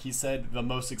 but like he said, the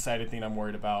most exciting thing I'm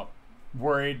worried /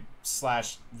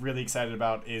 really excited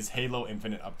about is Halo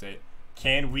Infinite update.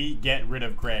 Can we get rid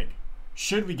of Greg?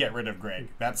 Should we get rid of Greg?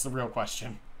 That's the real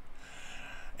question.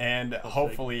 And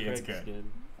hopefully it's good.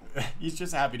 He's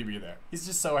just happy to be there. He's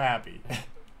just so happy.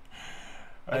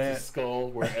 That's a skull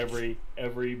where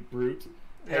every brute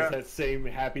has that same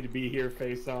happy to be here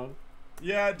face on.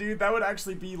 Yeah, dude, that would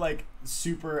actually be like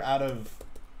super out of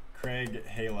Craig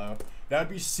Halo. That would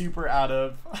be super out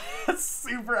of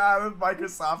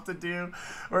Microsoft to do,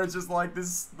 where it's just like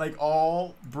this, like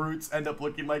all brutes end up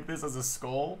looking like this as a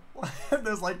skull.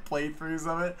 There's like playthroughs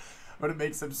of it, but it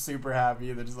makes them super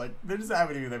happy. They're just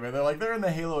happy to be there, man. They're like, they're in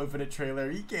the Halo Infinite trailer.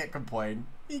 He can't complain.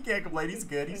 He's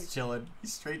good. He's chilling.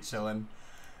 He's straight chilling.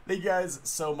 Thank you guys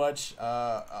so much.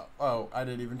 Oh, I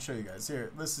didn't even show you guys.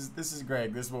 Here, this is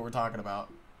Greg. This is what we're talking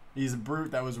about. He's a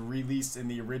brute that was released in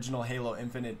the original Halo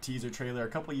Infinite teaser trailer a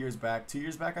couple years back, 2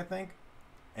 years back, I think.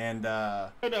 And oh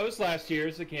no, it was last year.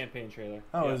 It's a campaign trailer.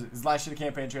 Oh, yeah. It was last year, the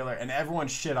campaign trailer, and everyone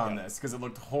shit on this because it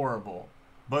looked horrible.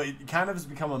 But it kind of has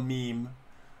become a meme,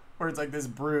 where it's like this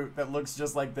brute that looks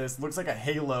just like this, looks like a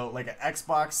Halo, like an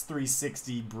Xbox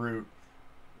 360 brute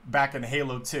back in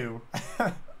Halo 2.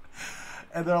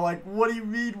 And they're like, what do you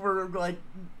mean we're like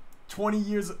 20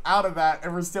 years out of that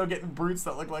and we're still getting brutes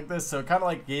that look like this? So it kind of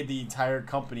like gave the entire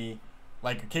company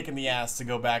like a kick in the ass to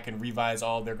go back and revise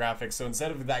all of their graphics. So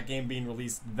instead of that game being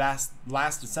released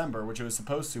last December, which it was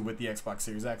supposed to with the Xbox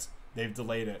Series X, they've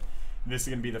delayed it. This is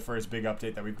going to be the first big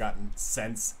update that we've gotten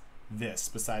since this,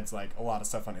 besides like a lot of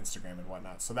stuff on Instagram and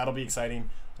whatnot. So that'll be exciting.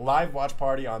 Live watch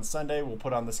party on Sunday. We'll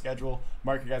put on the schedule.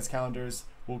 Mark your guys' calendars.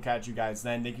 We'll catch you guys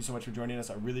then. Thank you so much for joining us.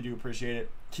 I really do appreciate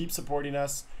it. Keep supporting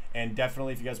us. And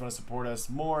definitely, if you guys want to support us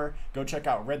more, go check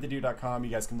out redthedeer.com.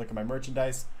 You guys can look at my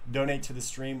merchandise, donate to the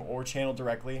stream or channel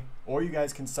directly, or you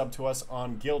guys can sub to us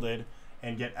on Gilded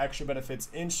and get extra benefits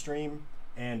in stream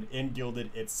and in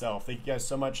Gilded itself. Thank you guys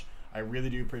so much. I really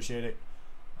do appreciate it.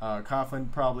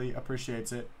 Coughlin probably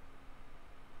appreciates it.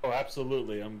 Oh,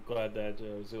 absolutely. I'm glad that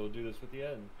I was able to do this with you,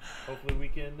 and hopefully we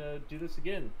can do this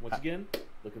again. Once again,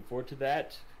 looking forward to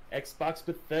that. Xbox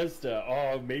Bethesda.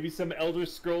 Oh, maybe some Elder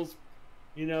Scrolls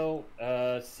You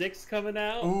know, 6 coming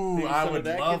out. Ooh, Maybe I some of would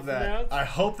that love gets that. announced. I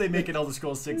hope they make an Elder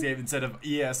Scrolls 6 game instead of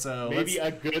ESO. Maybe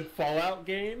a good Fallout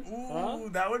game. Ooh,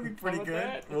 that would be pretty How good.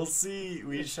 about that? We'll see.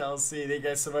 We shall see. Thank you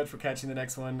guys so much for catching the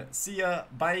next one. See ya.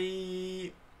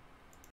 Bye.